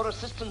require your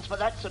assistance for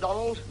that, Sir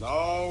Donald.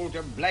 Oh,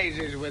 to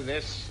blazes with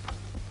this.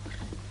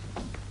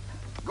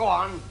 Go Go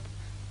on.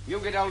 You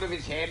get hold of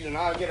his head and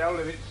I'll get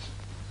hold of its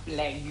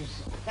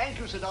legs. Thank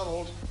you, Sir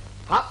Donald.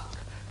 Hop.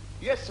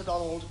 Yes, Sir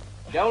Donald.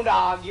 Don't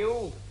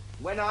argue.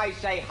 When I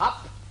say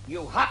hop,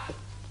 you hop.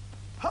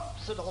 Hop,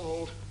 Sir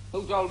Donald.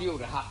 Who told you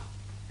to hop?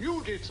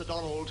 You did, Sir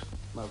Donald.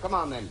 Well, come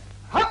on then.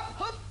 Hop!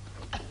 Hop.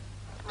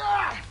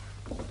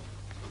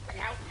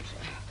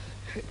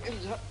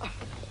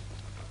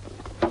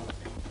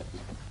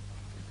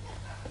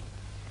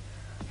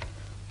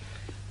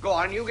 Go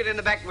on, you get in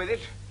the back with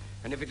it.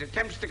 And if it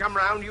attempts to come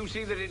round, you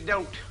see that it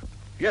don't.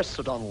 Yes,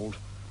 Sir Donald.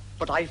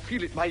 But I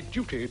feel it my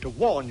duty to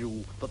warn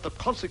you that the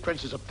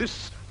consequences of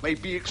this may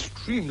be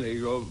extremely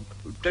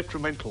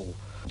detrimental.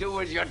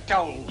 Do as you're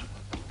told.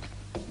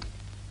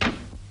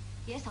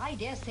 Yes, I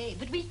dare say,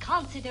 but we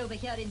can't sit over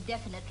here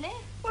indefinitely.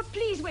 Well,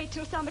 please wait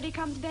till somebody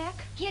comes back.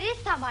 Here is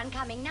someone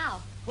coming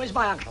now. Where's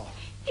my uncle?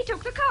 He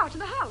took the car to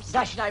the house.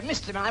 Dash it, I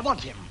missed him and I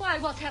want him. Why,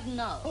 what's happened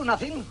now? Oh,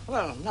 nothing.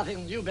 Well,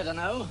 nothing you better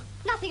know.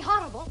 Nothing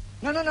horrible.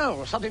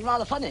 No. Something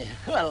rather funny.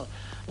 Well,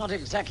 not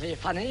exactly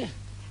funny.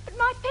 But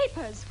my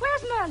papers,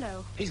 where's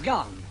Merlo? He's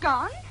gone.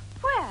 Gone?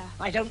 Where?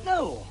 I don't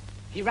know.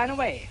 He ran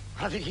away.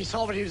 I think he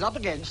saw what he was up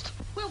against.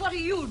 Well, what are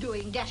you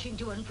doing dashing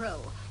to and fro?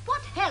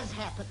 What has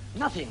happened?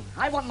 Nothing.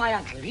 I want my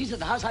uncle. If he's at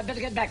the house, I'd better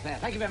get back there.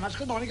 Thank you very much.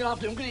 Good morning, good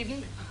afternoon, good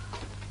evening.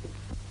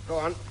 Go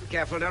on.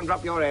 Careful, don't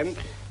drop your end.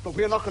 But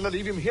we're not going to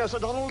leave him here, Sir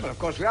Donald. Well, of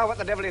course we are. What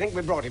the devil do you think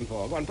we brought him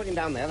for? Go on, put him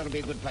down there. That'll be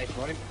a good place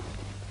for him.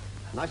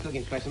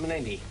 Nice-looking specimen,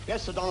 ain't he?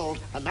 Yes, Sir Donald.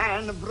 A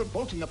man of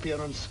revolting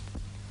appearance.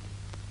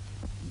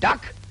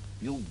 Duck!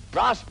 You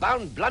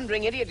brass-bound,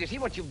 blundering idiot. You see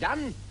what you've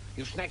done?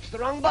 You've snatched the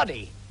wrong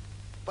body.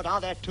 But are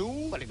there two?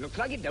 Well, it looks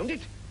like it, don't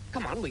it?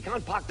 Come on, we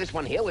can't park this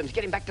one here. We must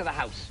get him back to the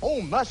house.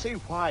 Oh, mercy,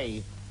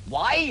 why?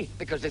 Why?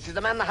 Because this is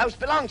the man the house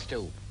belongs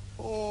to.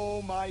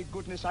 Oh, my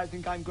goodness, I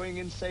think I'm going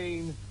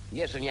insane.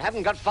 Yes, and you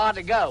haven't got far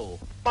to go.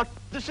 But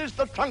this is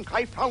the trunk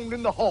I found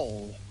in the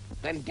hall.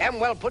 Then damn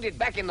well put it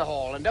back in the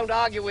hall and don't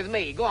argue with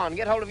me. Go on,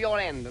 get hold of your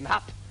end and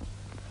hop.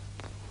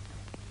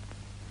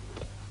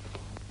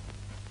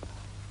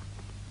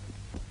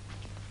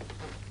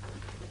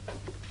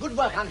 Good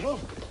work, Uncle.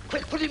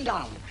 Quick, put him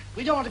down.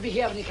 We don't want to be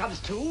here when he comes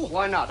to.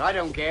 Why not? I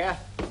don't care.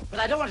 But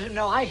I don't want him to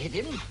know I hit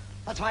him.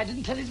 That's why I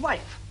didn't tell his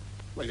wife.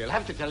 Well, you'll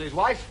have to tell his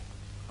wife.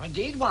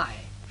 Indeed, why?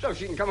 So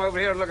she can come over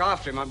here and look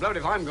after him. I'm blowed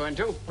if I'm going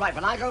to. Right,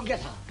 well, I'll go and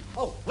get her.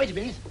 Oh, wait a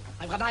minute.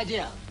 I've got an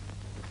idea.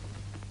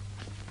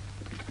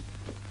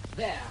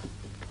 There.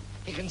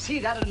 He can see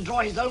that and draw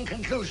his own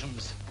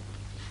conclusions.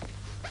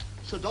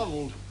 Sir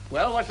Donald.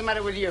 Well, what's the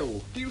matter with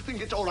you? Do you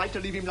think it's all right to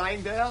leave him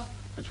lying there?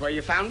 That's where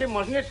you found him,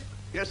 wasn't it?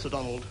 Yes, Sir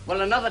Donald.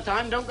 Well, another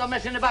time, don't go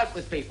messing about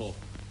with people.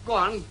 Go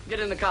on, get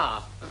in the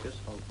car. Yes,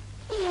 Donald.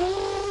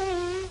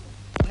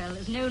 Well,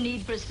 there's no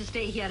need for us to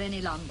stay here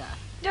any longer.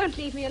 Don't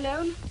leave me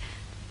alone.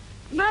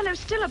 Merlo's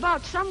still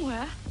about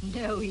somewhere.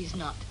 No, he's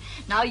not.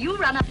 Now, you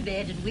run up to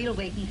bed and we'll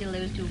wait until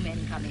those two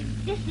men come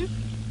in. Listen,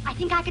 I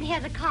think I can hear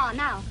the car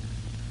now.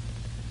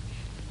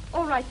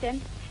 All right,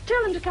 then.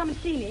 Tell them to come and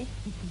see me.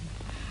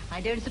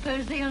 I don't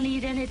suppose they'll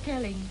need any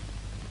telling.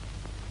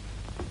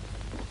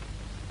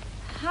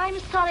 I'm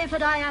sorry for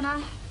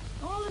Diana.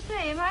 All the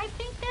same, I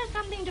think there's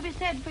something to be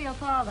said for your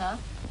father.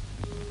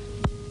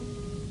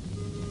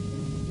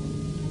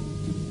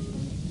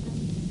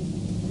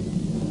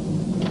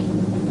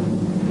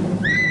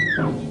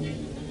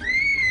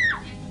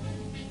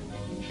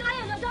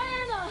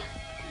 Diana!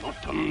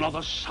 Not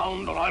another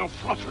sound or I'll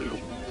throttle you.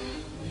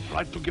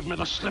 Tried to give me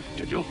the slip,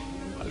 did you?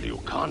 Well, you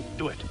can't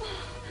do it.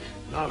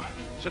 Now,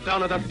 sit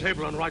down at that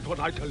table and write what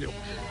I tell you.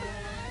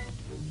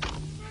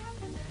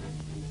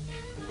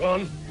 Go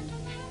on.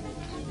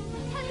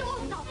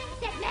 Hello, no.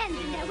 That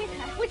man's in there with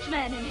her. Which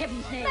man, in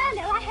heaven's name?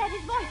 Merlo, I heard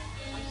his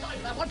voice. Sorry,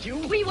 I want you.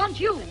 We want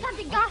you.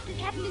 Something ghastly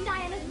happened in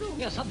Diana's room.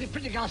 Yes, something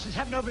pretty ghastly's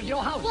happened over at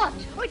your house. What?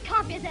 Oh, it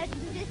can't be as urgent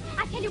as this.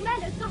 I tell you,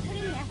 Merlo's got her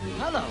in there.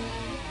 Hello.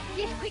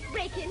 Yes, quick,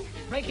 break in.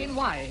 Break in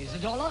why? Is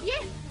it $1?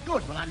 Yes.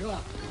 Good, well, I'll do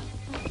up.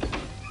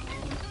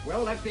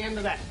 Well, that's the end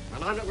of that.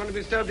 And I'm not going to be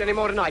disturbed any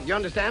more tonight. You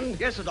understand?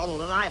 Yes, Sir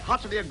Donald, and I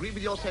heartily agree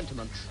with your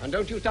sentiments. And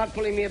don't you start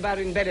pulling me about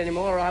in bed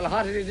anymore, or I'll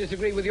heartily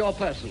disagree with your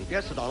person.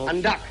 Yes, Sir Donald.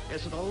 And Duck.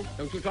 Yes, Sir Donald.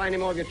 Don't you try any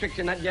more of your tricks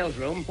in that girl's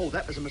room. Oh,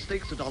 that was a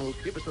mistake, Sir Donald.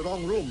 It was the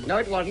wrong room. No,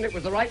 it wasn't. It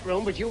was the right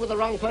room, but you were the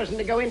wrong person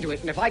to go into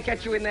it. And if I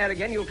catch you in there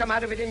again, you'll come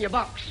out of it in your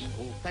box.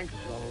 Oh, thank you,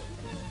 Sir Donald.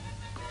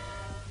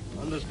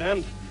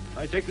 Understand?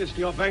 I take this to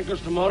your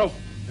bankers tomorrow.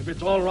 If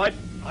it's all right,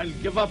 I'll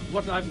give up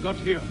what I've got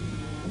here.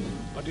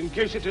 But in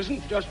case it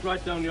isn't, just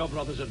write down your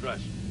brother's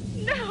address.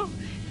 No,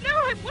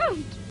 I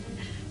won't.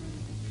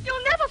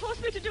 You'll never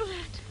force me to do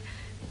that.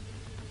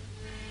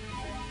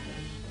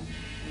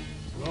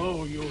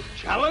 So you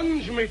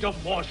challenge me to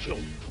force you?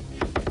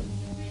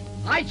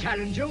 I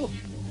challenge you.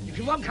 If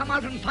you won't come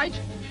out and fight,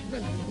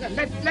 then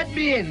let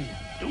me in.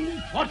 Do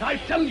what I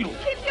tell you.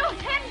 Keep your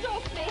hands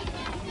off me.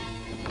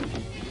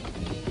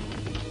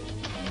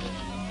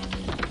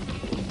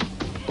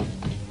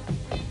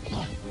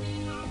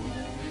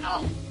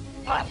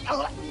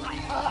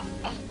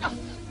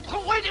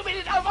 Oh, wait a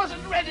minute, I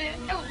wasn't ready.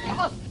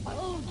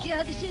 Oh,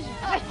 dear, this is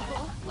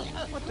dreadful.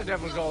 What the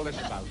devil's all this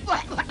about?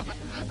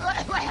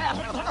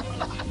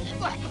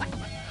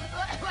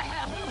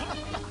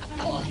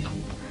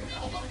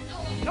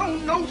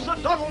 No, Sir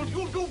Donald,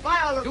 you'll do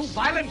violence. Do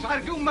violence?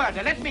 I'll do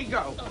murder. Let me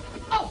go.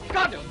 Oh,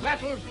 God,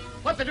 Rattles,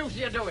 what the deuce are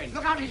you doing?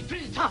 Look out, he's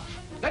pretty tough.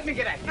 Let me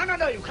get at him.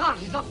 No, you can't.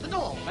 He's locked the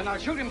door. Then I'll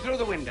shoot him through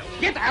the window.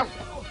 Get out.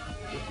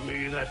 Give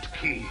me that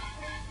key.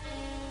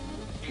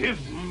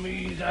 Give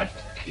me that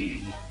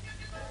key.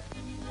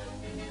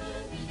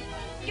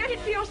 Get it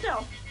for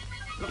yourself.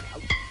 Look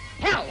out.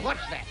 Hell,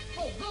 what's that?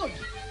 Oh, good.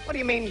 What do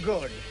you mean,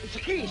 good? It's a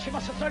key. She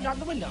must have thrown it out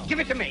the window. Give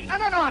it to me. No,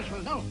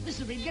 Uncle, no.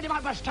 Listen, we can get him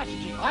out by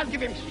strategy. I'll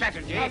give him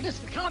strategy. Now,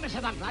 listen, calm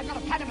yourself, Uncle. I've got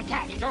a plan of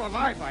attack. So have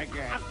I, by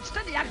God.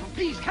 Steady, Uncle,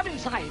 please, come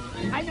inside.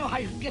 I know how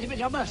you can get him at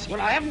your mercy.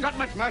 Well, I haven't got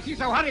much mercy,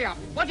 so hurry up.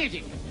 What is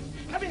it?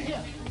 Come in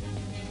here.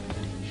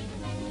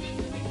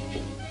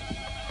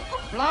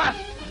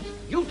 Blast!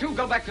 You two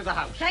go back to the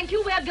house. Thank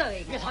you, we're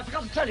going. Yes, I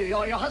forgot to tell you,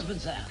 your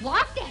husband's there.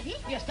 What, Daddy?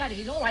 Yes, Daddy,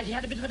 he's all right. He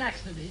had a bit of an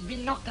accident. He's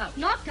been knocked out.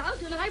 Knocked out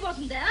and I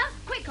wasn't there?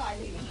 Quick,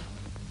 Eileen.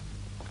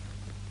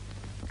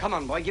 Come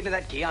on, boy, give me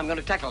that key. I'm going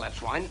to tackle that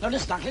swine. No,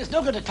 listen, Uncle, it's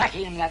no good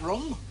attacking him in that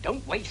room.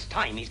 Don't waste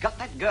time. He's got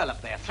that girl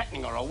up there,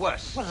 threatening her or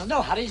worse. Well, there's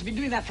no hurry. He's been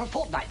doing that for a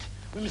fortnight.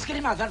 We must get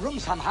him out of that room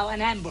somehow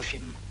and ambush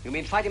him. You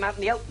mean fight him out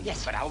in the open?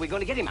 Yes. But how are we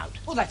going to get him out?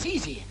 Oh, that's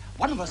easy.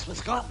 One of us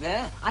must go up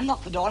there,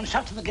 unlock the door and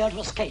shout to the girl to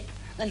escape.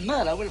 Then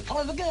Merla will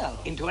follow the girl.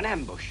 Into an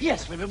ambush?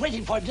 Yes, we've been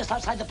waiting for him just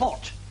outside the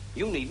porch.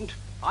 You needn't.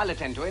 I'll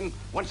attend to him.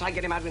 Once I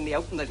get him out in the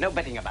open, there's no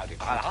betting about it.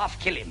 I'll half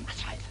kill him.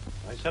 That's right.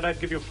 I said I'd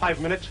give you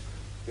 5 minutes.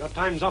 Your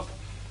time's up.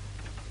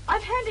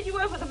 I've handed you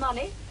over the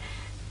money.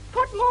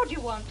 What more do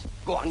you want?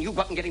 Go on, you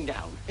go up and get him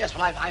down. Yes,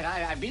 well,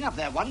 I've been up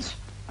there once,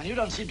 and you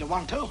don't seem to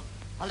want to.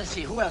 Well, let's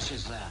see, who else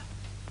is there?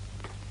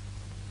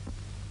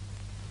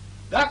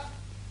 Duck!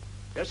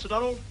 Yes, Sir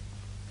Donald?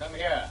 Come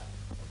here.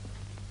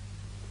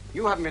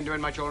 You haven't been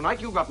doing much all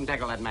night. You go up and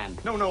tackle that man.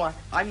 No,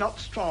 I'm not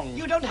strong.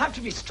 You don't have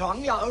to be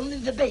strong. You're only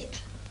the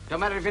bait. Don't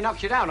matter if he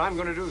knocks you down. I'm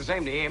going to do the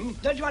same to him.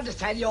 Don't you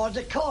understand? You're a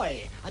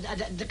decoy. A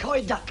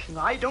decoy duck.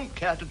 I don't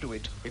care to do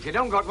it. If you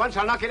don't go at once,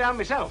 I'll knock you down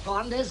myself. Go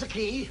on, there's the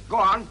key. Go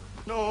on.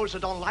 No, Sir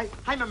Donald,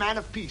 I'm a man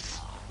of peace.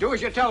 Do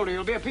as you're told, or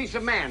you'll be a piece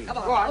of man. Come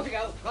on, go on. off you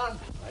go. Go on.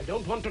 I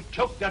don't want to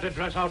choke that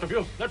address out of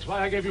you. That's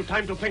why I gave you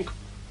time to think.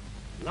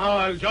 Now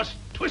I'll just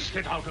twist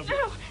it out of you.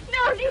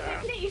 No, leave me,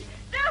 please.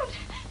 Don't.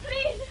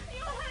 Please.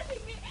 You're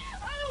hurting me.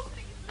 Oh,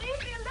 please, leave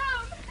me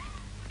alone.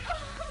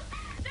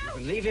 You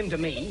can leave him to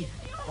me.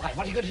 Why,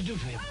 what are you going to do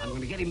to him? I'm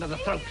going to get him by the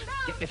throat.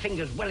 Get my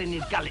fingers well in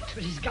his gullet.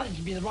 But his gullet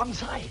will be the wrong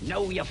side.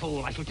 No, you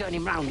fool. I shall turn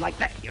him round like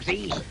that, you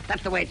see?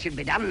 That's the way it should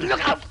be done.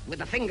 Look out! With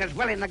the fingers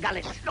well in the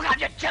gullet. Look out,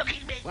 you're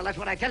choking me. Well, that's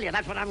what I tell you.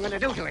 That's what I'm going to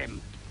do to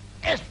him.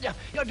 Yes,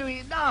 you're doing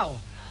it now.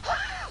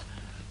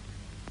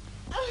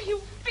 Oh, you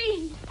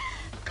fiend.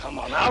 Come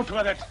on, out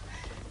with it.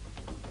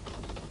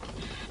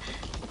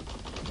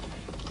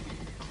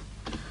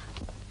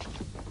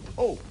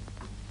 Oh,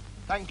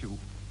 thank you.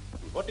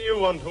 What do you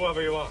want,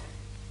 whoever you are?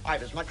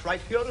 I've as much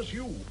right here as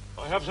you.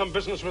 I have some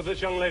business with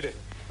this young lady.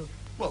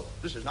 Well,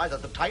 this is neither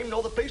the time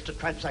nor the place to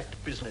transact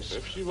business.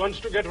 If she wants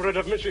to get rid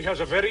of me, she has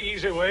a very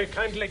easy way.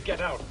 Kindly get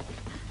out.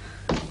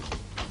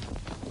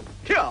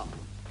 Here.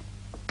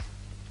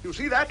 You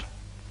see that?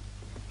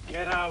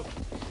 Get out.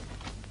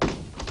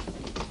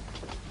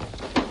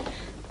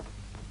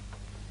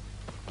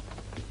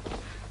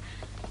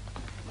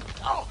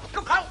 Oh,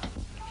 look out!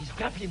 He's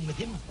grappling with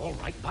him. All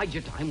right, bide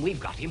your time.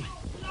 We've got him.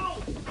 No!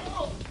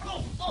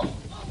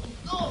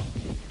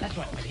 That's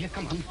right, my dear.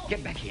 Come on.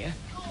 Get back here.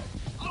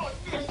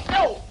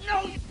 No!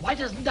 Why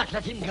doesn't Duck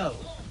let him go?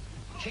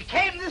 She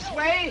came this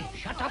way.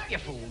 Shut up, you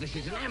fool. This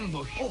is an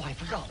ambush. Oh, I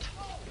forgot.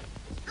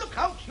 Look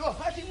out, you're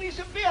hurting me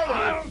severely.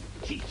 I'll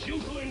teach you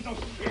to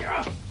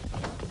interfere.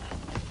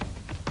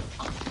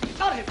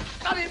 Got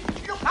him.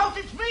 Look out,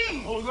 it's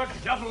me. Oh, the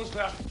devil's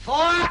there.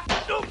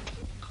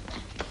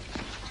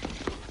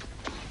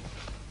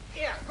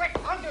 Here,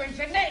 quick, onto him,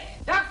 Sidney.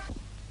 Duck.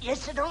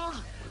 Yes, Sir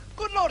Donald?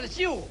 Good Lord, it's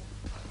you.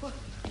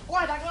 All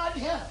right, Uncle, I'm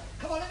here.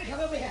 Come on, let me come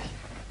over here.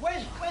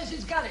 Where's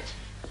his gullet?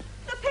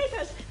 The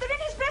papers. They're in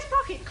his breast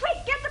pocket.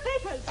 Quick, get the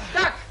papers.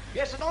 Duck.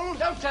 Yes, Sir Donald,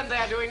 don't stand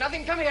there doing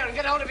nothing. Come here and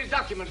get hold of his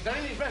documents. They're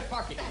in his breast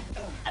pocket.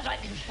 That's right.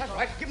 That's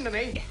right. Give them to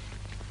me.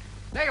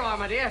 There you are,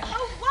 my dear.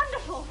 Oh,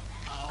 wonderful.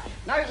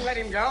 Now you can let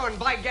him go, and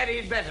by Gaddy,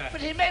 he'd better.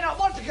 But he may not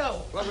want to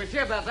go. Well, we'll see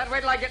about that.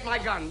 Wait till I get my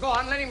gun. Go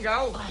on, let him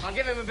go. I'll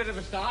give him a bit of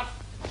a start.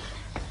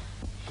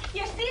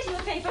 Yes, these are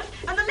the papers,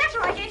 and the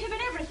letter I gave him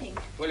and everything.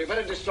 Well, you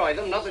better destroy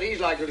them. Not that he's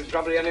likely to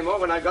trouble you anymore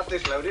when I've got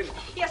this loaded.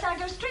 Yes, I'll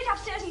go straight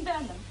upstairs and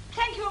burn them.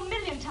 Thank you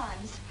 1,000,000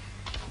 times.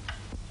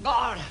 Go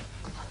on.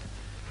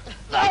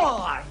 Go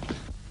on.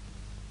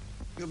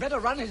 You better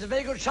run. He's a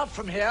very good shot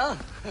from here.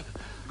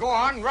 Go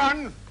on,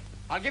 run.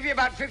 I'll give you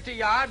about 50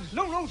 yards.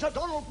 No, Sir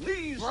Donald,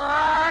 please.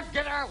 What?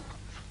 Get out.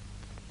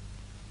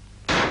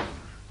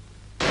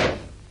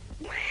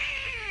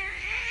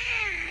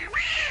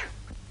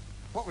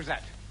 What was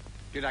that?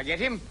 Did I get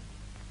him?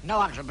 No,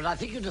 Uncle, but I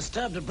think you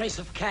disturbed a brace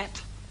of cat.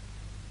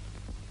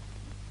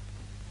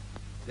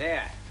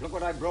 There, look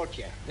what I brought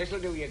you. This'll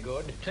do you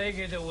good. Take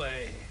it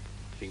away.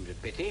 Seems a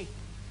pity.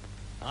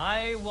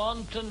 I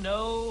want to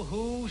know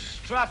who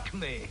struck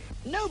me.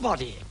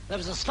 Nobody. There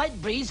was a slight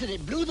breeze and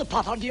it blew the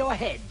pot onto your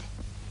head.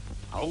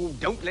 Oh,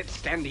 don't let's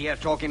stand here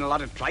talking a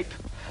lot of tripe.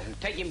 Oh,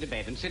 take him to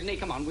bed. And Sidney,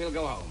 come on, we'll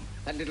go home.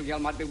 That little girl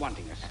might be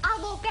wanting us.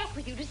 I'll go back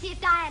with you to see if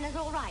Diana's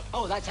all right.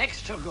 Oh, that's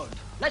extra good.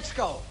 Let's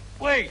go.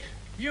 Wait,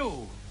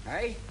 you.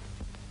 Hey?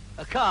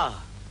 A car.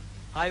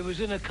 I was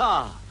in a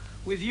car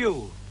with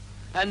you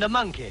and a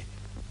monkey.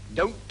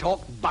 Don't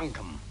talk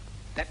bunkum.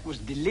 That was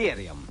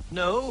delirium.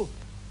 No,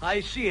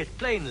 I see it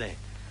plainly.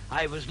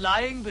 I was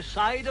lying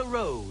beside a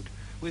road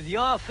with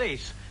your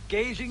face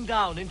gazing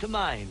down into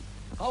mine.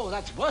 Oh,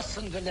 that's worse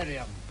than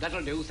delirium.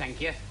 That'll do,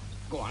 thank you.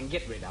 Go on,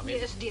 get rid of him.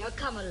 Yes, dear,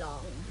 come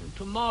along.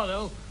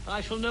 Tomorrow,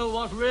 I shall know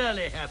what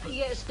really happened.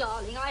 Yes,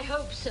 darling, I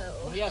hope so.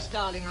 Yes,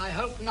 darling, I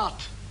hope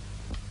not.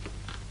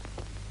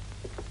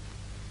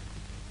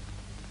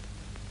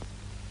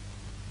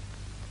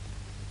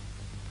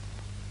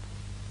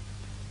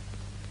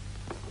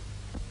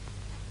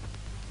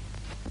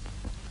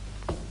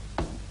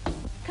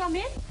 Come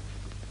in.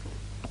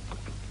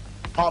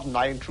 Pardon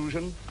my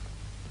intrusion.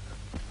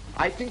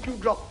 I think you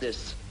dropped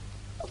this.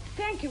 Oh,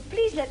 thank you.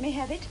 Please let me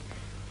have it.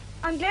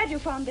 I'm glad you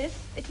found this.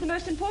 It's the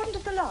most important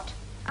of the lot.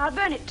 I'll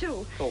burn it,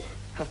 too. Oh,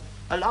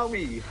 allow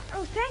me.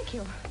 Oh, thank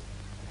you.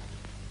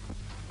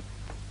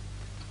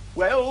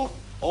 Well,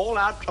 all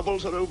our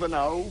troubles are over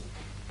now.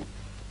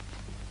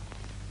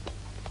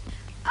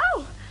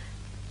 Oh!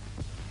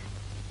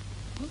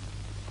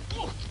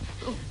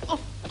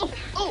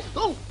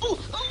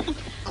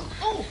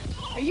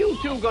 Are you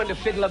two going to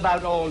fiddle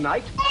about all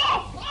night?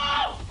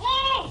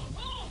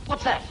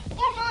 What's that?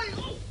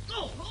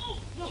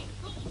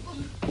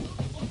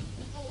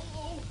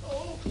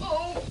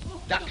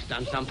 Duck's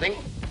done something.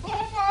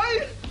 Oh,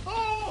 my!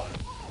 Oh!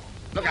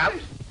 Look out.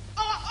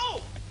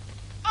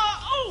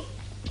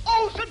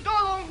 Sit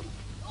down!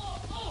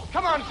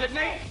 Come on,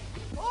 Sidney.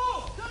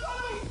 Oh, sit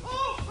down!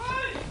 Oh,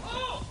 hey!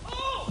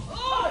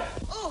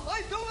 Oh,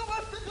 I don't know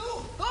what to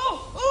do!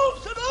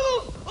 Sit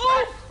down!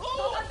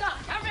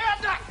 Come here,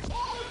 Duck. Sit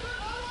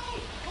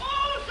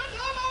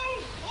down!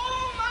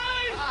 Oh,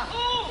 my!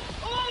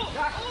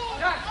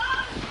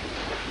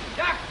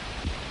 Duck.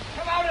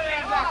 Come out of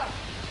there,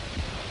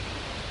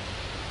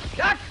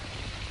 Duck.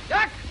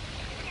 Duck.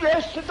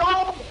 Yes, sit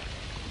down.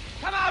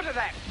 Come out of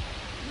that.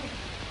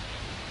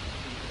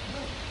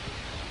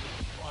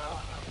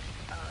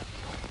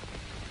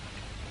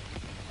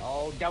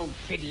 Oh, don't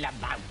fiddle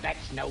about.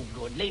 That's no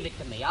good. Leave it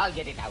to me. I'll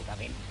get it out of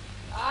him.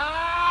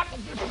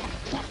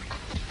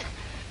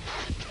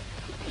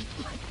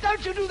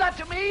 Don't you do that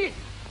to me.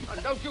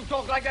 And don't you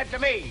talk like that to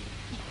me.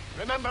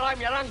 Remember,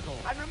 I'm your uncle.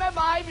 And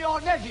remember, I'm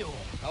your nephew.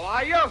 How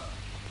are you?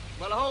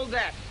 Well, hold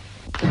that.